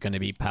woman's going to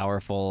be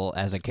powerful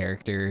as a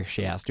character,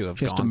 she has to have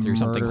She has gone to through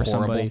something murder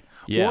horrible. somebody.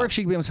 Yeah. Or if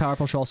she becomes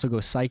powerful, she'll also go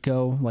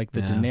psycho. Like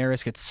the Yeah.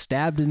 Daenerys gets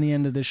stabbed in the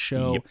end of this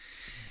show. Yep.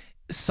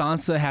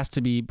 Sansa has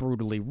to be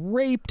brutally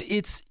raped.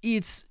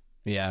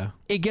 Yeah.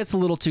 It gets a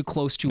little too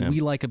close to we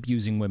like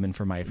abusing women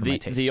for my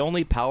taste. The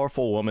only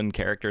powerful woman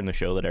character in the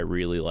show that I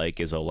really like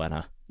is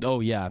Olenna. oh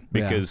yeah.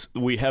 Because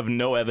we have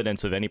no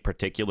evidence of any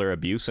particular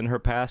abuse in her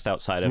past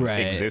outside of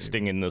Right.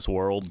 existing in this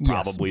world. Yes.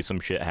 Probably some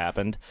shit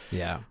happened.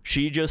 Yeah.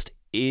 She just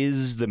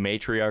is the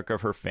matriarch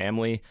of her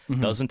family,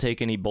 doesn't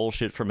take any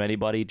bullshit from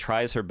anybody,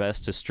 tries her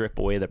best to strip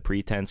away the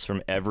pretense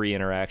from every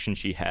interaction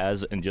she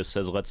has, and just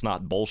says, let's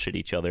not bullshit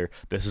each other.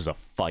 This is a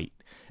fight.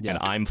 Yeah. And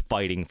I'm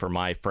fighting for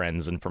my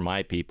friends and for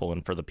my people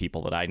and for the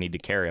people that I need to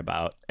care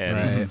about. And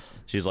Right.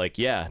 she's like,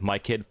 yeah, my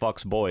kid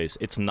fucks boys.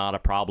 It's not a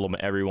problem.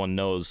 Everyone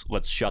knows.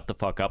 Let's shut the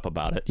fuck up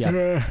about it.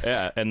 Yeah.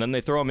 Yeah. And then they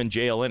throw him in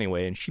jail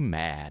anyway, and she's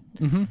mad.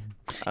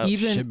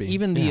 should be.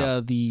 even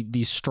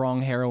the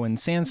strong heroine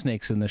sand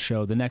snakes in the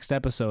show, the next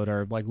episode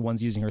are like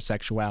ones using her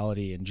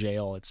sexuality in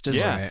jail. It's just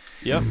Yeah.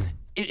 Yep.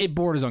 it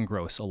borders on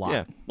gross a lot.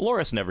 Yeah.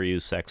 Loras never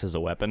used sex as a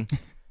weapon.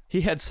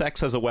 He had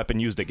sex as a weapon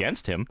used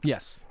against him.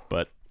 Yes.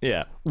 But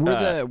yeah. Were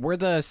the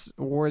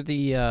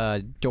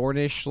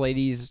Dornish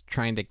ladies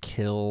trying to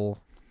kill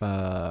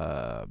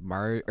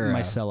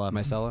Micella.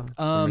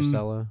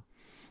 Marcella?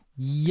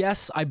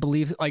 Yes, I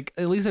believe. Like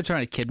at least they're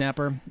trying to kidnap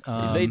her.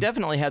 They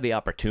definitely had the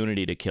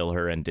opportunity to kill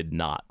her and did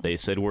not. They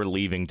said, we're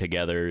leaving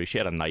together. She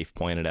had a knife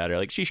pointed at her.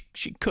 Like she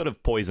could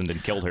have poisoned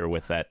and killed her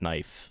with that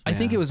knife. I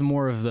think it was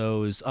more of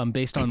those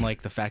based on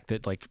like the fact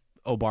that like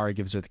Obara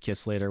gives her the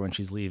kiss later when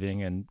she's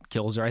leaving and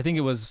kills her. I think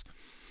it was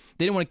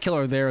they didn't want to kill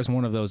her there as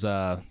one of those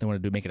they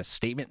wanted to make it a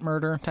statement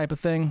murder type of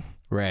thing.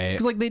 Right.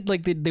 Because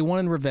they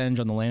wanted revenge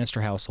on the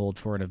Lannister household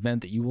for an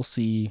event that you will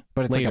see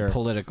But it's later. like a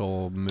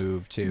political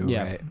move too,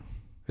 Yeah. right?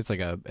 It's like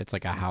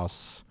a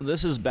house.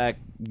 This is back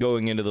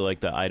going into the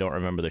I don't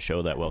remember the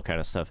show that well kind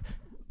of stuff.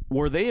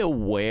 Were they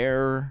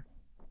aware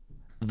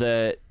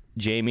that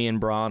Jaime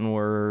and Bronn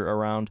were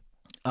around?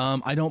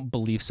 I don't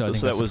believe so. I think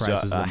So that that was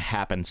surprises a them.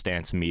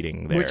 happenstance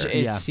meeting there. Which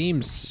it Yeah.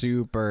 seems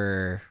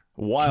super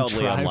Wildly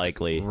contrived.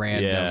 unlikely.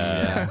 Random,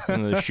 Yeah.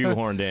 And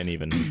shoehorned in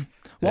even.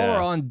 While Yeah.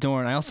 we're on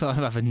Dorne, I also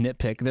have a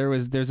nitpick.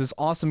 There's this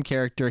awesome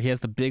character. He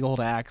has the big old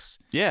axe.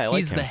 Yeah, I like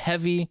He's him. the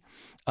heavy.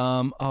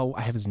 I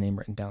have his name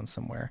written down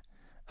somewhere.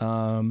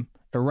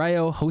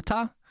 Arayo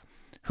Hota,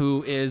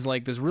 who is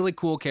like this really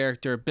cool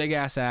character, big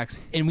ass axe,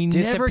 and we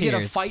never get a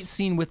Disappears. fight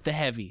scene with the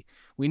heavy.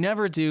 We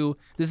never do.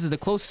 This is the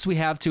closest we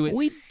have to it.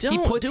 We don't, He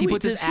puts do we? his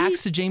Does he?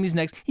 axe to Jaime's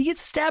neck. He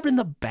gets stabbed in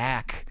the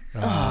back.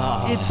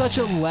 It's such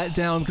a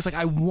letdown because like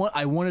I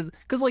wanted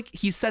because like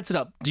he sets it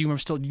up. Do you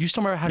still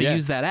remember how to Yeah.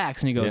 use that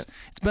axe? And he goes,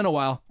 "It's been a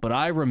while, but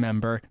I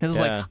remember." And it's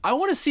Yeah. like I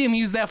want to see him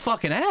use that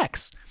fucking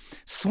axe.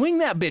 Swing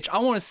that bitch. I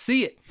want to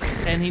see it.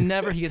 And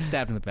he gets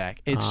stabbed in the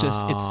back. It's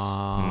just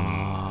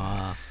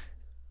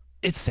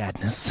it's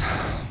sadness.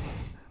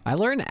 I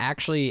learned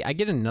actually. I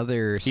get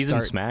another He's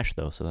start. in Smash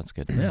though, so that's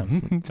good. Yeah.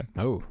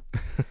 Oh,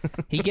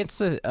 he gets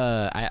a.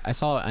 I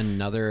saw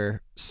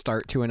another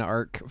start to an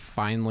arc.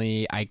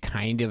 Finally, I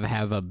kind of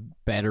have a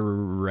better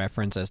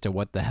reference as to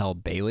what the hell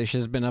Baelish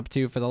has been up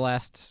to for the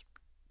last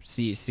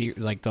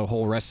like the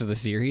whole rest of the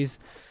series.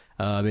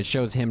 It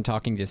shows him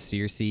talking to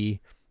Cersei,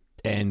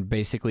 and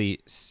basically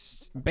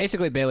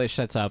Baelish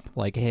sets up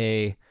like,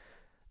 hey,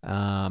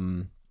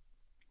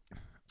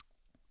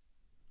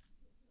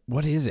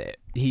 what is it?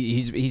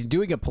 He's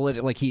doing a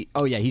political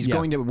he's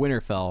going to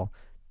Winterfell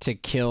to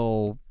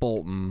kill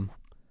Bolton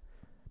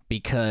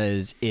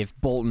because if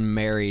Bolton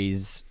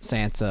marries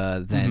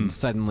Sansa, then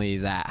suddenly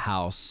that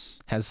house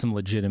Has some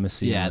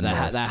legitimacy. in the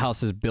North. that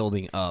house is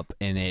building up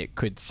and it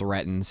could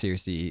threaten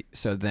Cersei.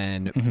 So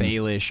then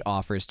Baelish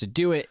offers to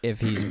do it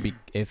if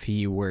if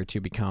he were to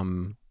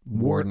become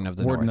Warden of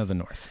the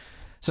North.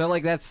 So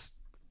like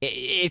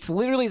it's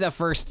literally the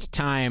first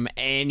time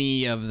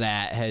any of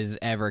that has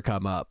ever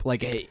come up.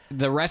 Like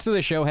the rest of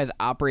the show has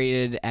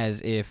operated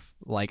as if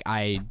like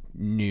I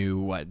knew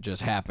what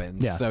just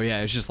happened. Yeah. So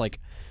yeah, it's just like,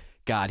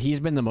 God, he's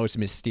been the most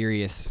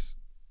mysterious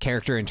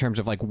character in terms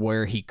of like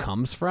where he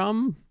comes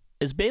from.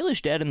 Is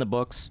Baelish dead in the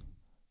books?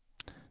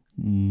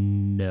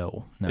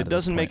 No. not It at this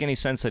doesn't make point. any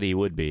sense that he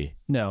would be.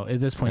 No,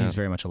 at this point he's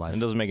very much alive. It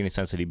doesn't make any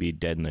sense that he'd be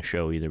dead in the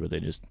show either, but they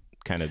just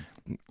kind of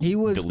He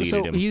was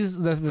deleted him he's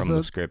from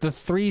the script. The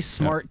three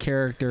smart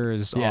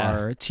characters Yeah.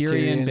 are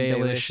Tyrion,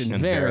 Baelish,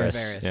 and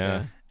Varys. Varys,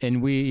 yeah.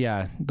 And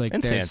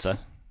And there's- Sansa.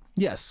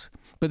 Yes.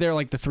 But they're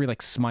like the three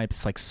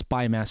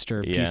spy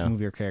master Yeah. peace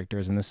mover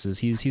characters, and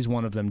he's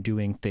one of them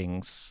doing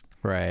things.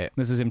 Right.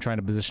 This is him trying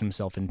to position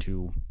himself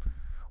into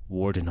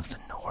Warden of the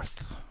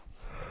North.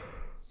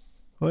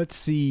 Let's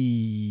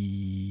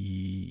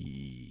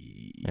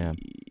see. Yeah.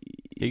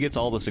 He gets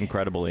all this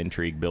incredible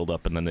intrigue build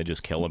up, and then they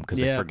just kill him because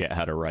they Yeah. forget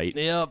how to write.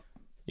 Yep.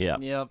 Yeah.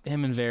 Yep.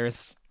 Him and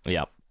Varys.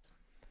 Yeah.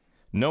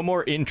 No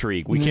more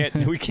intrigue. We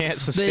can't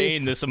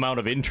sustain this amount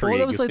of intrigue. Well,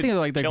 that was like thing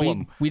like Kill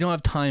him. we don't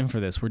have time for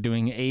this. We're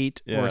doing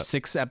 8 Yeah. or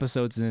 6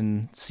 episodes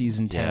in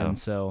season 10, Yeah.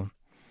 so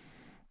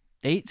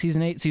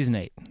season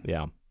 8.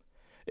 Yeah.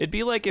 It'd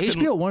be like if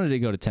HBO wanted to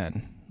go to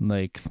 10.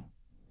 Like,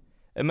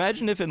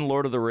 imagine if in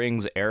Lord of the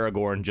Rings,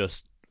 Aragorn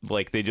just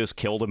like they just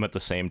killed him at the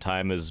same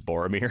time as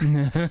Boromir.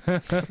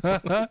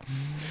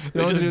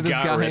 we don't do this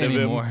got guy rid of him.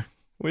 anymore.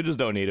 We just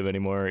don't need him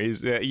anymore.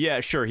 He's yeah,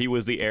 sure, he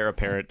was the heir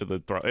apparent to the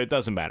throne. It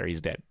doesn't matter.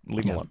 He's dead.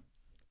 Leave him Yeah. alone.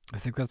 I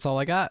think that's all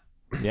I got.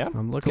 Yeah.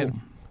 I'm looking. Cool.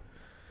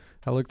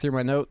 I looked through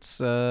my notes.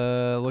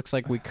 Looks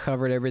like we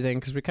covered everything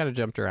because we kind of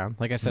jumped around.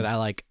 Like I said, I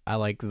like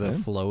the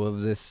flow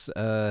of this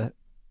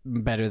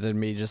better than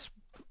me just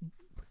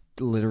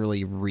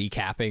literally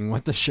recapping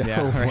what the show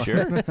Yeah, was.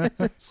 Sure.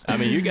 I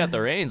mean, you got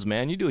the reins,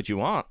 man. You do what you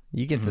want.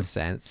 You get the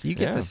sense. You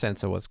get Yeah. the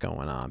sense of what's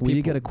going on. We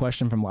did get a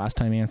question from last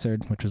time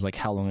answered, which was like,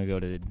 how long ago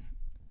did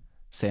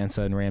Sansa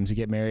and Ramsay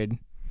get married?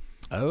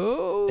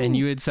 Oh, And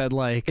you had said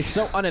like it's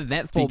so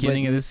uneventful.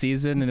 beginning but, of the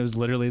season, and it was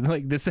literally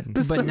like this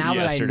episode. but now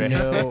yesterday.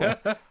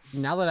 that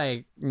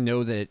I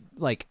know that,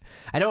 like,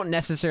 I don't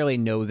necessarily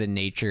know the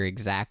nature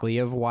exactly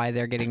of why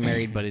they're getting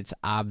married, but it's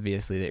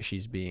obviously that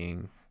she's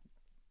being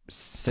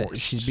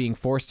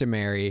forced to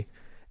marry.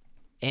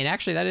 And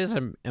actually, that is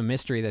a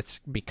mystery that's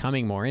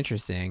becoming more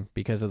interesting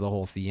because of the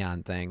whole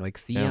Theon thing. Like,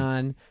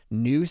 Theon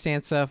knew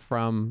Sansa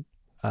from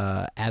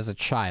as a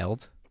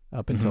child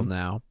up until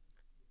now.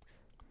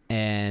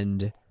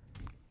 And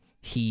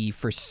he,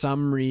 for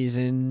some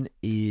reason,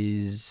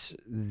 is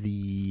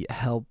the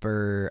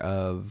helper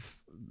of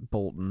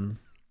Bolton.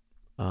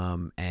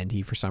 And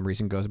he, for some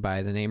reason, goes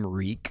by the name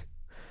Reek.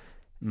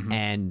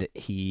 And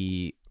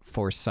he,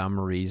 for some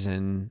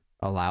reason,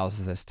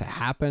 allows this to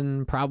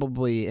happen.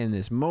 Probably in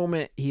this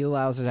moment, he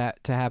allows it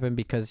to happen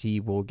because he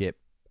will get,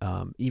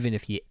 even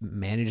if he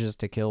manages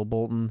to kill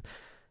Bolton,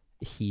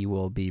 he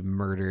will be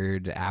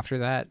murdered after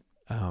that.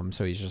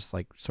 So he's just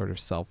like sort of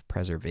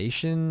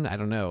self-preservation. I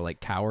don't know, like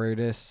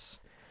cowardice.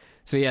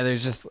 So yeah,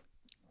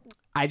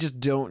 I just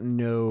don't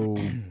know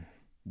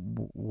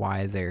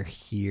why they're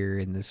here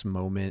in this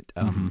moment.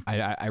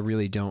 I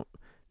really don't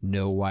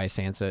know why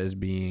Sansa is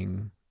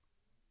being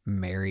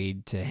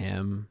married to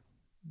him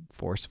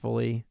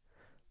forcefully,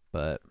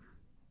 but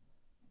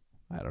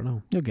I don't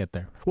know. You'll get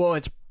there. Well,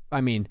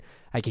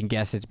 I can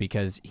guess it's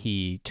because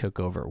he took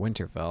over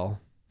Winterfell.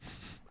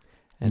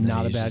 And then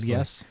not a he's bad just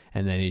guess.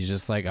 and then he's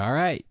just like, all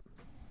right,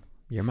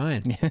 you're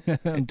mine.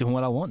 I'm doing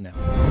what I want now.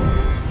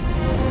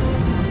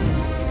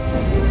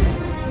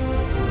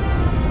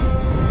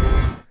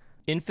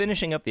 In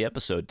finishing up the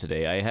episode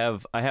today, I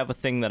have a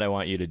thing that I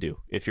want you to do,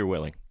 if you're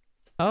willing.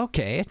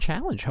 Okay, a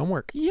challenge,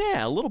 homework.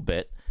 Yeah, a little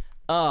bit.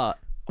 Well,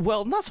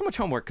 not so much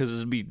homework because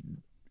this would be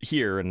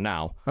here and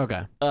now.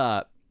 Okay.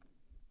 I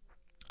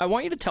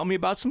want you to tell me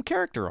about some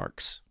character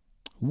arcs.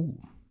 Ooh.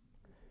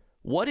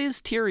 What is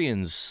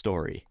Tyrion's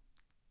story?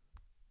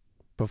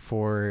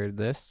 Before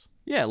this,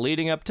 Yeah,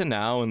 leading up to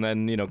now, and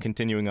then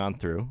continuing on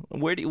through.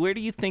 Where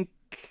do you think?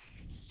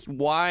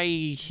 Why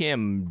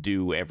him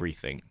do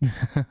everything?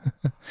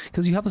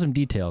 Because you have some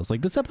details.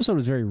 Like, this episode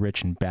was very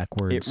rich in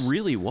backwards. It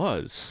really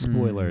was.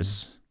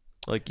 Spoilers.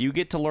 Like, you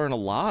get to learn a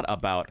lot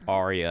about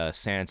Arya,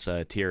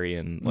 Sansa,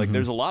 Tyrion. Like,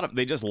 there's a lot of...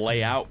 They just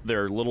lay out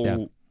their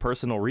little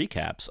personal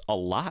recaps a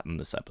lot in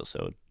this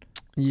episode.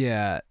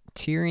 yeah,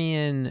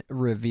 Tyrion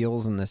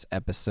reveals in this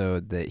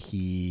episode that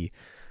he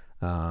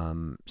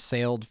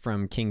sailed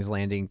from King's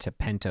Landing to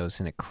Pentos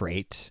in a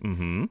crate,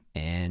 Mm-hmm.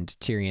 and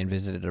Tyrion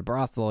visited a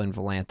brothel in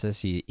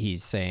Volantis.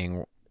 He's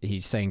saying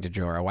to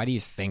Jorah, "Why do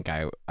you think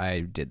I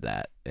did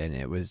that?" And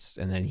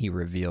then he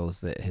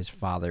reveals that his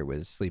father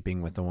was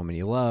sleeping with the woman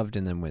he loved,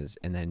 and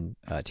then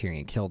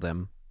Tyrion killed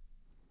him.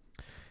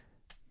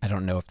 I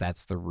don't know if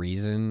that's the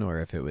reason or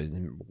if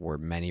were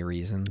many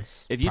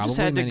reasons. If you just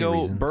Probably had to many go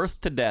reasons. birth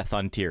to death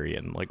on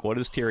Tyrion, like, what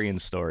is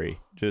Tyrion's story?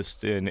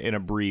 Just in a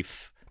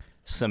brief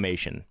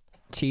summation.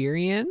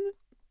 Tyrion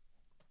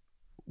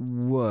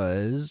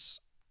was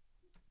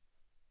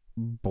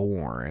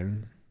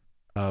born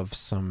of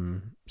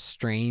some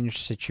strange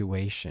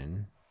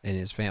situation in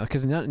his family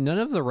because none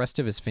of the rest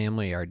of his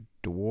family are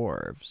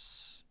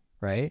dwarves,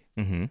 right?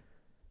 Mm-hmm.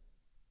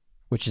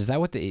 Which is that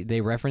what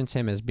they reference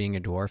him as being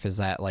a dwarf? Is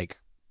that like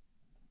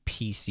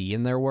PC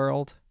in their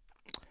world?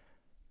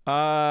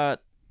 I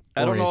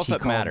Or don't know is if he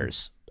it called-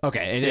 matters.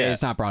 Okay, Yeah.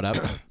 it's not brought up.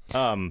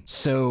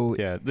 So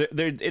Yeah,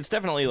 it's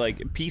definitely like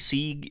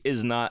PC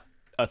is not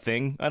a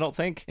thing. I don't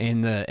think.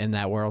 in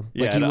that world,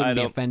 Yeah, like he I wouldn't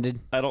be don't- offended.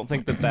 I don't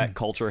think that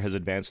culture has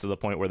advanced to the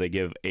point where they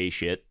give a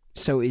shit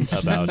So is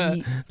about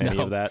he? any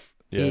No. of that.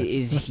 Yeah.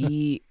 Is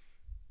he?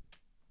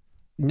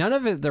 None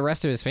of it, the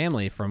rest of his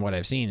family, from what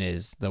I've seen,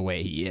 is the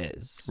way he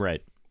is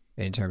Right.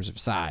 in terms of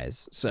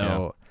size.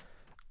 So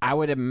I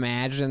would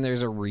imagine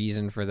there's a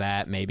reason for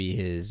that. Maybe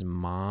his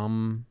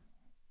mom,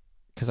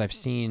 because I've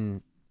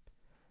seen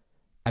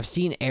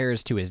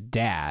heirs to his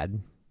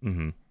dad,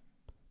 Mm-hmm.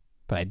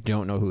 but I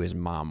don't know who his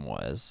mom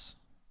was.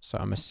 So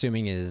I'm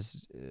assuming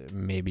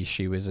maybe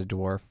she was a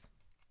dwarf.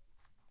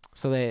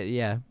 So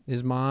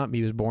his mom,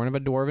 he was born of a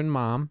dwarven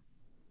mom.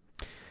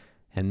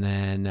 And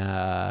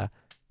then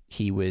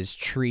he was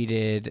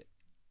treated,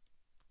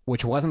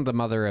 which wasn't the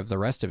mother of the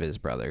rest of his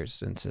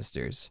brothers and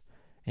sisters.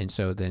 And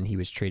so then he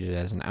was treated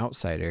as an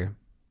outsider.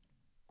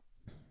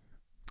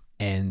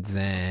 And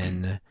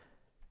then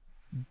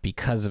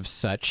because of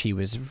such, he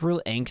was a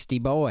real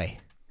angsty boy.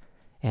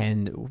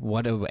 And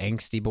what do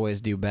angsty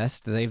boys do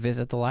best? They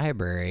visit the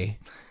library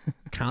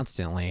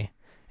constantly.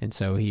 And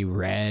so he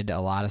read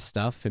a lot of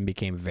stuff and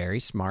became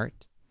very smart,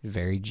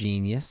 very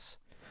genius.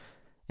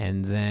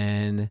 And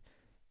then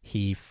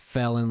he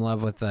fell in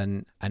love with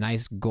a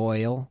nice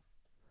Goyle.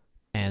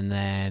 And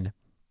then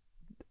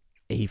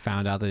he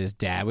found out that his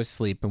dad was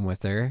sleeping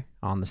with her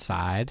on the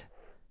side.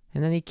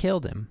 And then he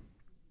killed him.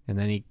 And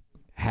then he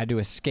had to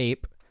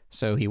escape.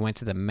 So he went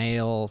to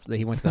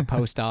the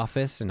post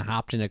office and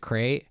hopped in a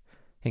crate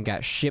and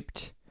got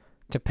shipped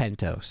to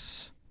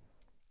Pentos.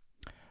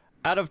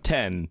 Out of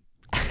 10,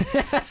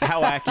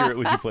 how accurate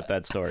would you put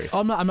that story?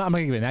 I'm not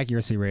gonna give it an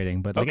accuracy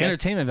rating, but like Okay.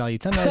 entertainment value,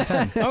 10 out of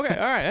 10. Okay, all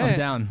right. I'm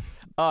down.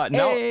 Now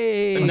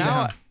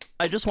down.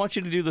 I just want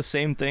you to do the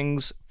same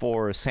things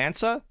for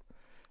Sansa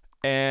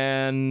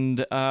and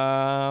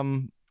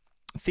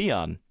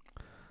Theon.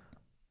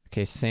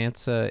 Okay,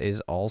 Sansa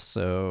is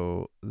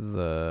also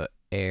the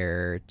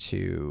heir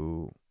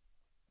to...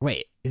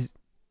 Wait,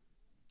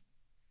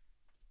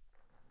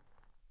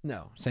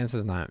 No,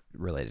 Sansa's not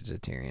related to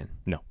Tyrion.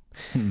 No.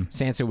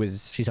 Sansa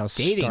was She's House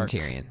dating Stark.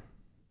 Tyrion.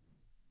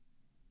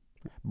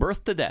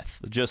 Birth to death.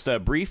 Just a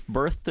brief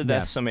birth to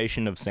death Yeah.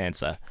 summation of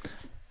Sansa.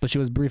 But she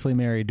was briefly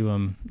married to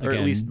him. Or at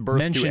again, least birth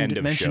to mentioned, end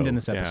of mentioned show. in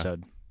this Yeah.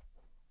 episode.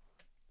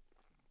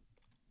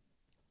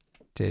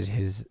 Did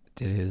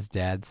his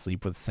dad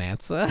sleep with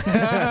Sansa?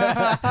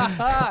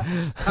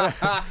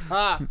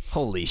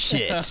 Holy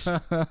shit.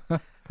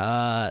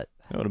 That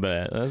would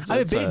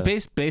have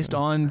been Based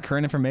on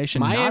current information,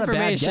 My not a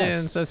bad information.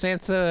 guess. So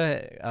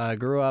Sansa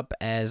grew up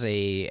as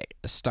a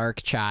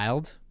Stark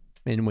child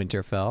in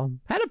Winterfell.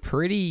 Had a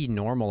pretty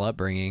normal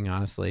upbringing,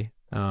 honestly.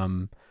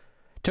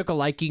 Took a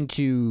liking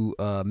to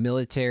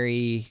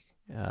military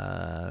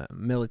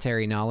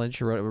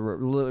knowledge.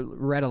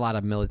 Read a lot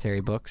of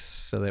military books,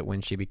 so that when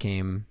she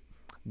became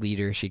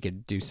leader, she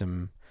could do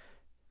some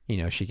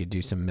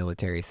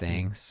military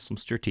things. some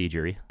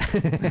strategery.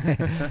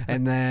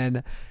 And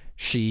then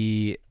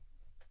she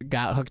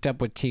got hooked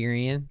up with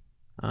Tyrion.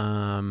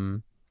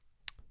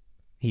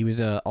 He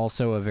was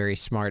also a very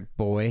smart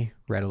boy,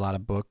 read a lot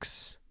of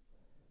books.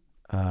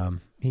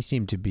 He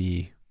seemed to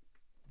be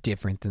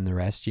different than the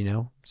rest,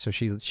 so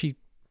she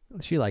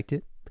liked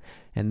it.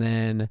 And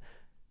then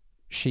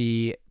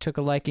she took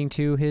a liking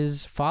to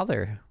his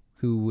father,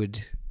 who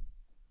would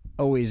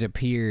always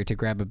appear to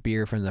grab a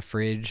beer from the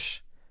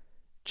fridge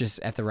just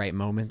at the right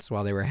moments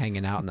while they were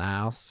hanging out in the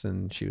house.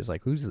 And she was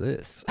like, who's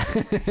this?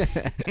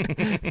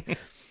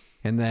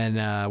 And then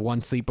one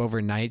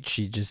sleepover night,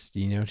 she just,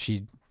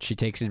 she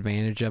takes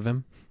advantage of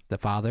him, the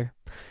father.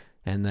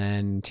 And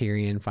then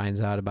Tyrion finds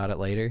out about it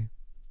later.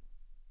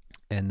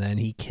 And then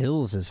he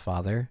kills his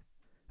father.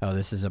 Oh,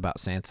 this is about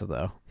Sansa,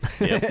 though.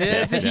 Yep.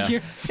 Yeah.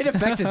 It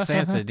affected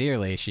Sansa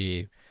dearly.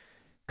 She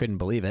couldn't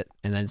believe it.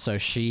 And then so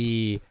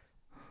she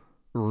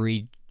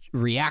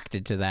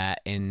reacted to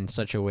that in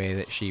such a way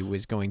that she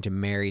was going to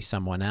marry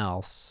someone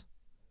else.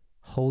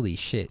 Holy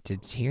shit.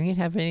 Did Tyrion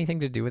have anything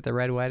to do with the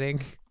Red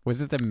Wedding? Was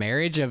it the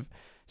marriage of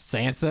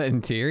Sansa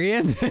and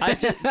Tyrion?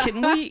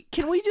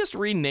 Can we just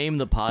rename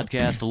the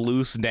podcast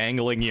Loose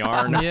Dangling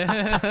Yarn?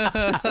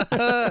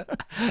 Yeah.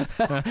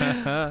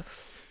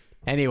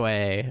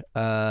 Anyway,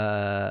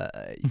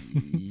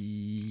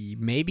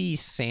 maybe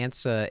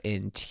Sansa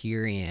and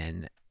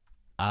Tyrion.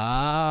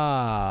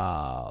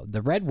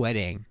 The Red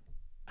Wedding.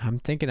 I'm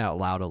thinking out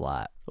loud a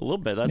lot. A little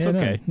bit. That's Yeah,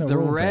 okay. no, The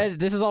roll with it.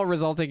 this is all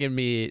resulting in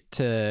me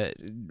to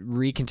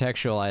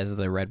recontextualize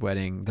the Red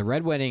Wedding. The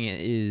Red Wedding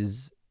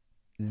is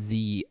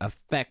the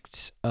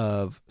effect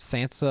of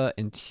Sansa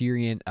and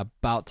Tyrion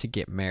about to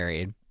get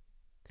married.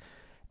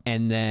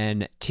 And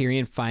then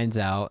Tyrion finds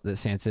out that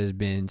Sansa has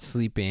been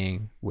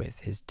sleeping with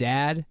his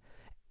dad.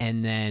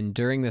 And then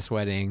during this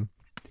wedding,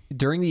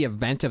 during the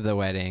event of the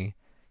wedding,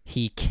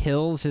 he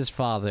kills his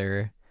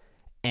father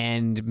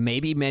and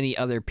maybe many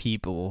other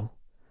people.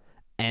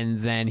 And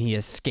then he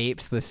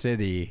escapes the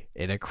city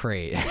in a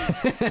crate.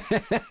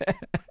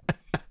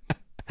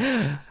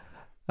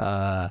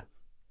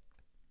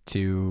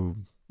 To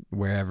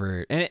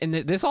wherever. And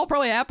this all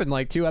probably happened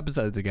like 2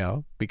 episodes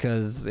ago,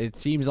 because it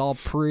seems all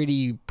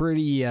pretty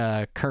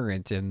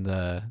current in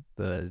the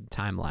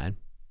timeline.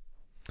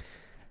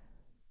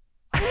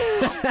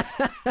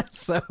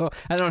 So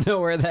I don't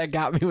know where that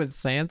got me with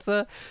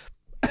Sansa,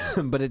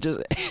 but it just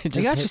It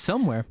got you hit,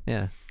 somewhere.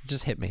 yeah, it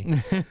just hit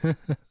me.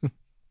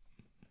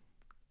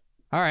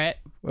 All right,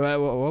 what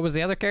was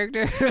the other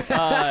character?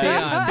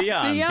 Theon.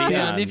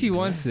 Theon, if you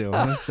want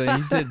to.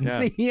 You did,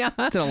 Yeah.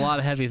 Theon. did a lot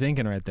of heavy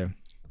thinking right there.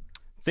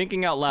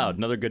 Thinking Out Loud.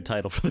 Another good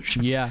title for the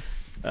show. Yeah.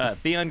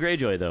 Theon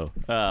Greyjoy, though.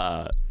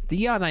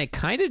 Theon, I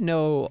kind of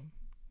know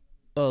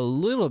a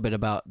little bit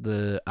about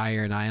the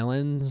Iron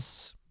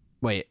Islands.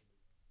 Wait.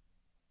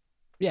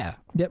 Yeah.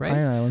 Yep. Right?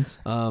 Iron Islands.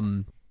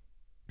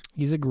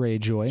 He's a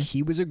Greyjoy.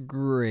 He was a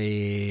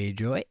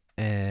Greyjoy,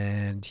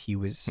 and he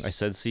was I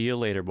said, see you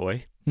later,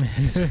 boy.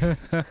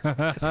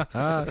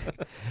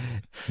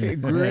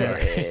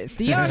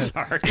 Theon.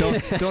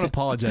 Don't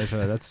apologize for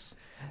that.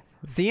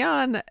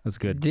 Theon That's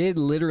good. did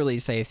literally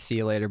say "see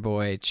you later,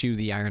 boy" to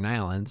the Iron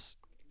Islands,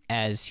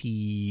 as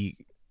he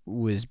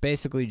was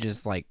basically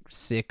just like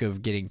sick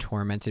of getting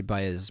tormented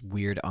by his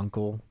weird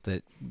uncle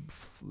that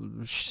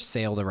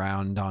sailed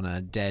around on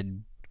a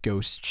dead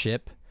ghost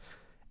ship,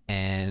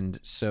 and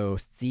so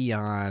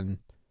Theon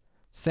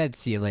said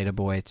 "see you later,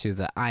 boy" to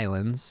the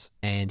islands,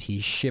 and he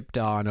shipped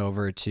on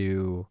over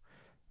to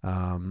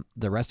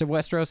the rest of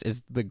Westeros.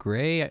 Is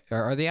the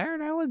are the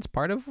Iron Islands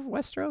part of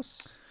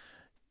Westeros?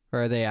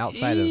 Or are they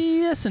outside of?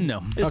 Yes and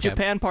no. Is Okay.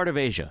 Japan part of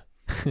Asia?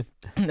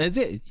 That's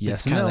it.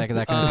 Yes It's and kinda no.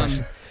 that kind of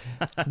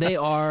question. They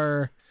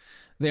are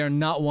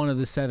not one of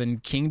the 7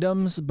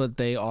 kingdoms, but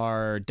they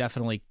are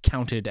definitely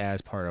counted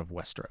as part of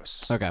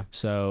Westeros. Okay.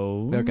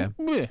 So Okay.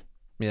 eh.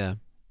 Yeah.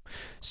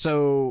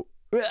 So,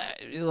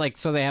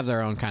 so they have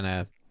their own kind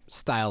of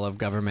style of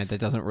government that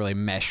doesn't really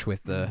mesh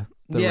with the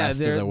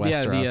rest of the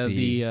Westeros.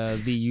 you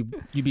have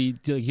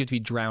to be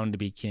drowned to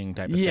be king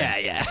type of thing.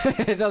 Yeah.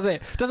 it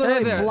doesn't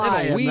really They have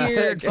fly. a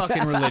weird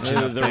fucking religion.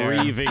 up The there.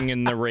 reaving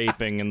and the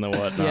raping and the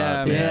whatnot.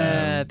 Yeah,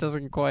 Yeah, it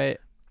doesn't quite.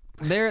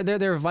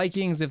 They're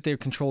Vikings if they've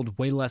controlled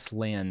way less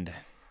land.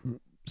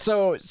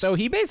 So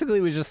he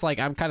basically was just like,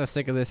 I'm kind of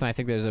sick of this, and I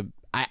think there's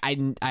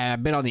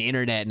I've been on the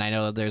internet, and I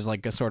know that there's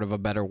like a sort of a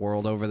better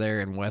world over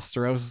there in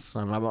Westeros.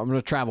 I'm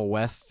gonna travel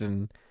west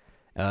and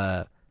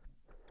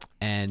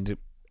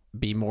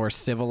be more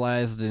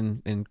civilized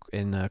in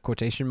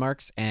quotation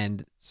marks.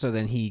 And so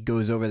then he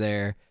goes over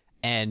there,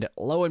 and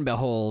lo and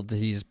behold,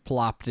 he's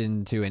plopped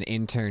into an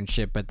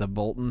internship at the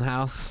Bolton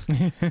house,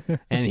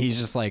 and he's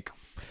just like,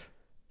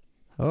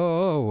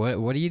 oh,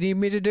 what do you need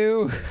me to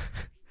do?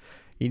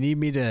 You need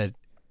me to...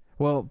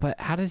 Well, but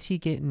how does he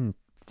get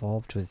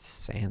involved with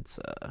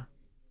Sansa?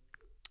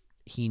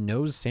 He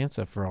knows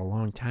Sansa for a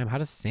long time. How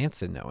does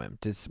Sansa know him?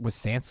 Was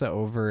Sansa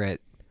over at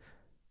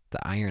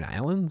the Iron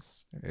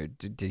Islands? Or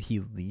did he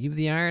leave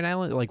the Iron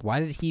Islands? Like, why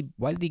did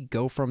he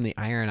go from the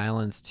Iron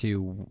Islands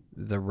to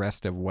the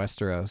rest of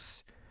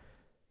Westeros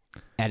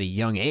at a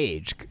young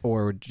age?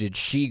 Or did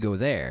she go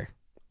there?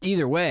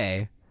 Either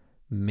way,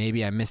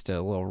 maybe I missed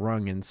a little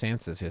rung in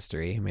Sansa's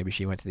history. Maybe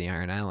she went to the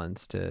Iron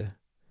Islands to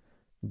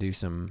do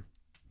some...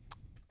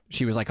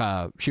 She was like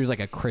a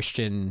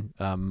Christian,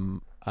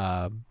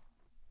 what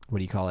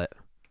do you call it?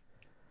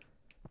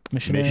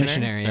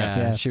 Missionary.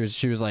 Yeah. She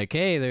was like,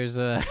 hey, there's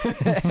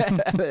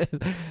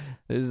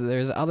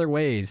there's other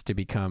ways to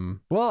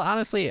become. Well,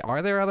 honestly,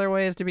 are there other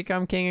ways to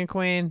become king and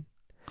queen?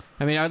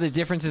 I mean, are the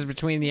differences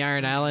between the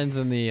Iron Islands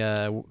and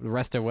the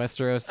rest of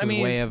Westeros'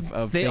 way of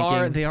they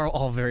thinking? They are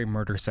all very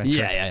murder centric.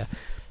 Yeah.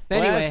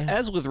 Well, Anyway,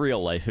 as with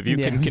real life, if you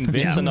can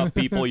convince enough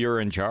people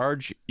you're in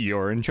charge,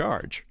 you're in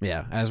charge.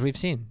 yeah, as we've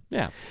seen.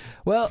 Yeah.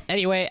 Well,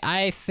 anyway,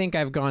 I think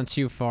I've gone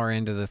too far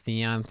into the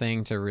Theon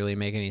thing to really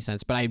make any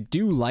sense, but I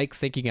do like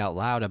thinking out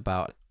loud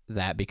about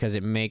that because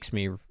it makes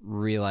me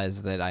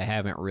realize that I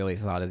haven't really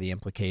thought of the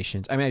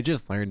implications. I mean, I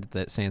just learned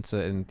that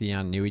Sansa and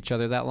Theon knew each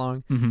other that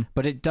long,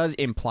 but it does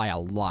imply a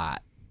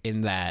lot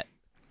in that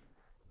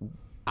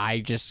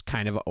I just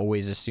kind of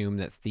always assumed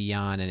that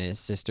Theon and his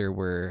sister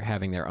were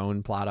having their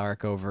own plot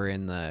arc over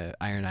in the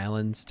Iron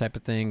Islands type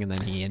of thing, and then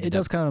he ended It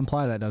does kind of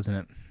imply that, doesn't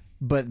it?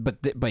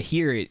 But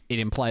here it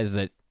implies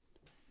that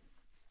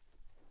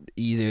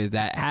either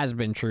that has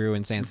been true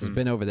and Sansa's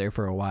been over there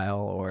for a while,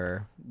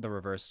 or The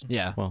reverse.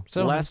 yeah. Well,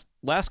 so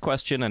last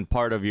question and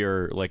part of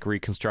your like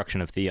reconstruction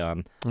of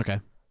Theon.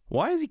 okay.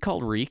 Why is he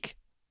called Reek?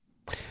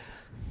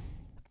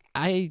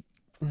 I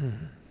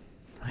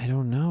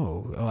don't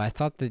know. Oh, I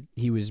thought that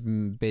he was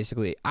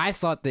basically. I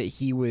thought that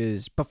he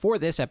was before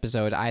this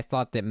episode. I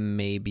thought that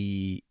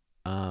maybe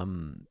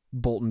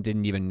Bolton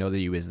didn't even know that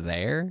he was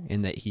there,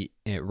 and that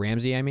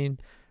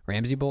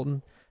Ramsay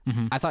Bolton.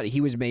 I thought he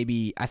was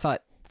maybe. I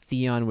thought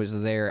Theon was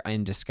there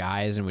in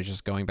disguise and was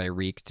just going by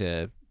Reek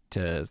to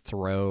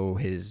throw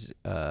his.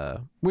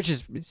 Which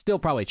is still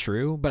probably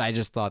true, but I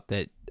just thought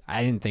that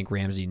I didn't think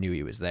Ramsay knew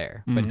he was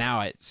there. But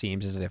now it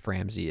seems as if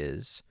Ramsay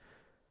is.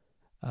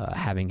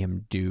 Having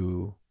him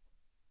do.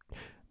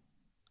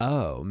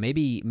 Oh,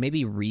 maybe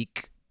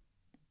Reek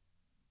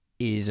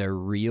is a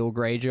real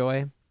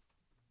Greyjoy,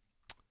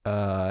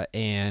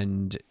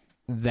 and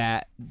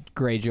that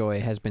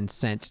Greyjoy has been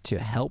sent to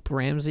help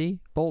Ramsay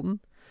Bolton,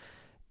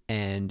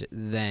 and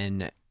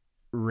then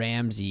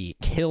Ramsay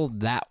killed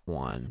that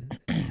one,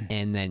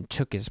 and then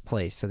took his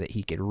place so that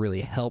he could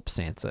really help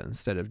Sansa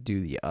instead of do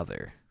the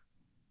other.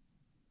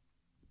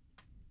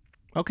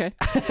 Okay.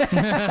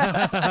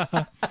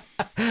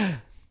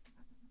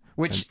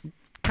 Which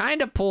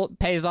kind of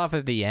pays off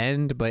at the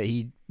end, but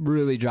he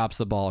really drops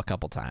the ball a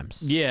couple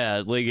times.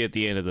 Yeah, like at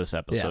the end of this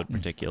episode, Yeah.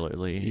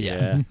 particularly.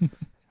 Yeah.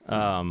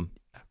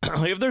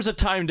 If there's a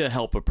time to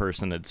help a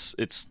person, it's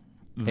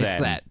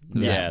then. that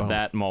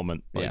that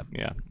moment. Like,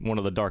 Yeah. one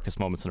of the darkest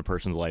moments in a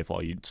person's life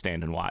while you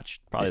stand and watch.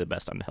 Probably the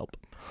best time to help.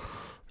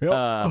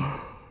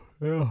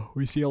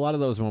 We see a lot of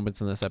those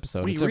moments in this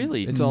episode. We It's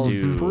really it's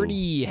do. a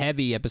pretty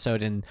heavy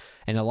episode and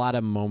a lot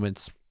of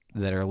moments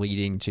that are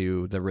leading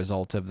to the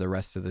result of the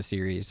rest of the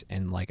series.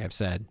 And like I've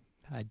said,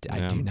 I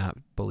do not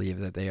believe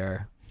that they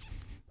are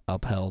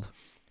upheld.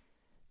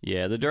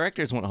 Yeah, the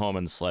directors went home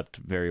and slept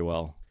very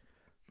well.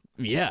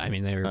 Yeah, I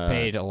mean they were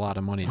paid a lot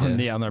of money to.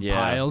 On their Yeah,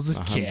 piles of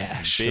 100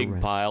 cash.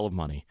 Big pile of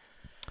money.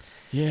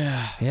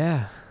 Yeah.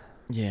 Yeah,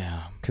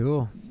 Yeah.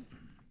 cool.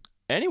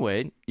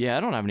 Anyway, yeah, I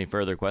don't have any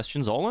further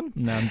questions. Olin?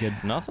 No, I'm good.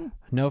 Nothing?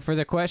 No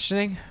further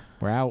questioning.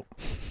 We're out.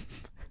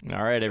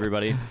 All right,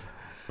 everybody.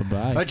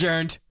 Bye-bye.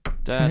 Adjourned.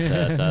 Da,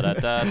 da, da, da,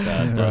 da,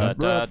 da, da,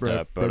 da,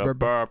 da, ba, da,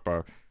 ba,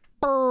 ba.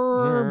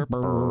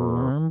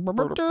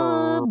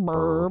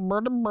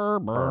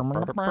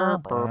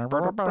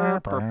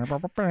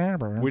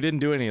 We didn't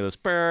do any of this.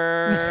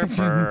 Da,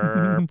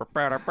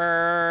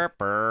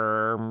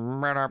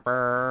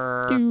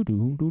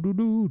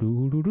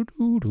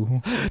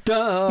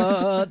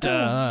 da,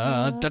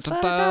 da, da,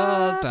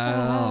 da,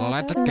 da.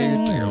 Let's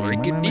get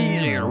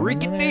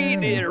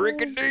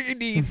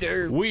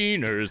there.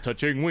 Wieners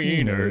touching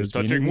wieners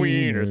touching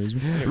wieners.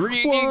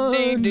 One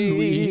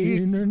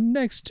wiener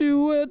next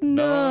to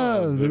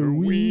another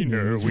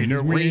Wiener,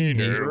 wiener, wiener,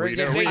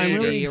 wiener, I'm wiener.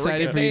 really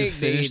excited for you to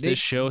finish this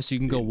show so you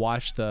can go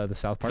watch the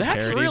South Park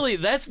parody.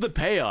 That's the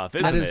payoff,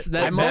 isn't it?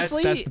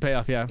 That's the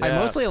payoff, yeah. I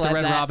mostly the let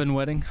Red that. Robin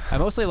wedding. I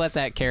mostly let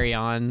that carry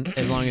on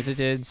as long as it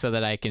did, so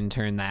that I can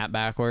turn that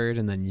backward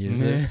and then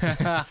use it.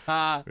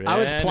 I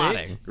was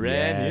plotting.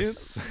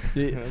 Yes.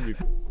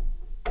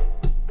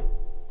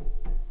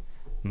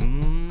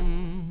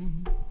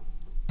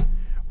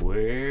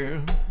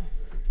 Well,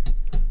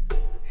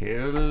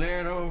 here's a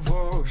little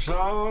folk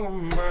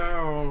song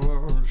about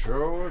the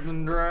sword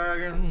and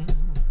dragon.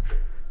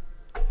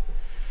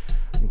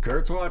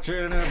 Kurt's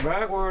watching it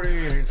backward, he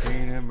ain't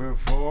seen it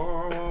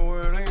before. What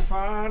will he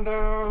find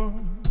out?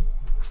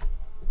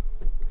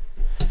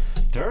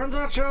 Turns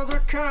out shows are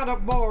kinda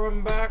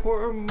boring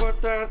backward,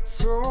 but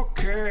that's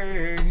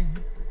okay.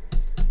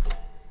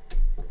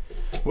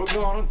 We're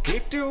gonna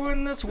keep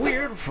doing this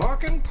weird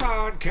fucking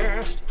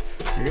podcast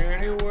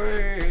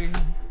anyway.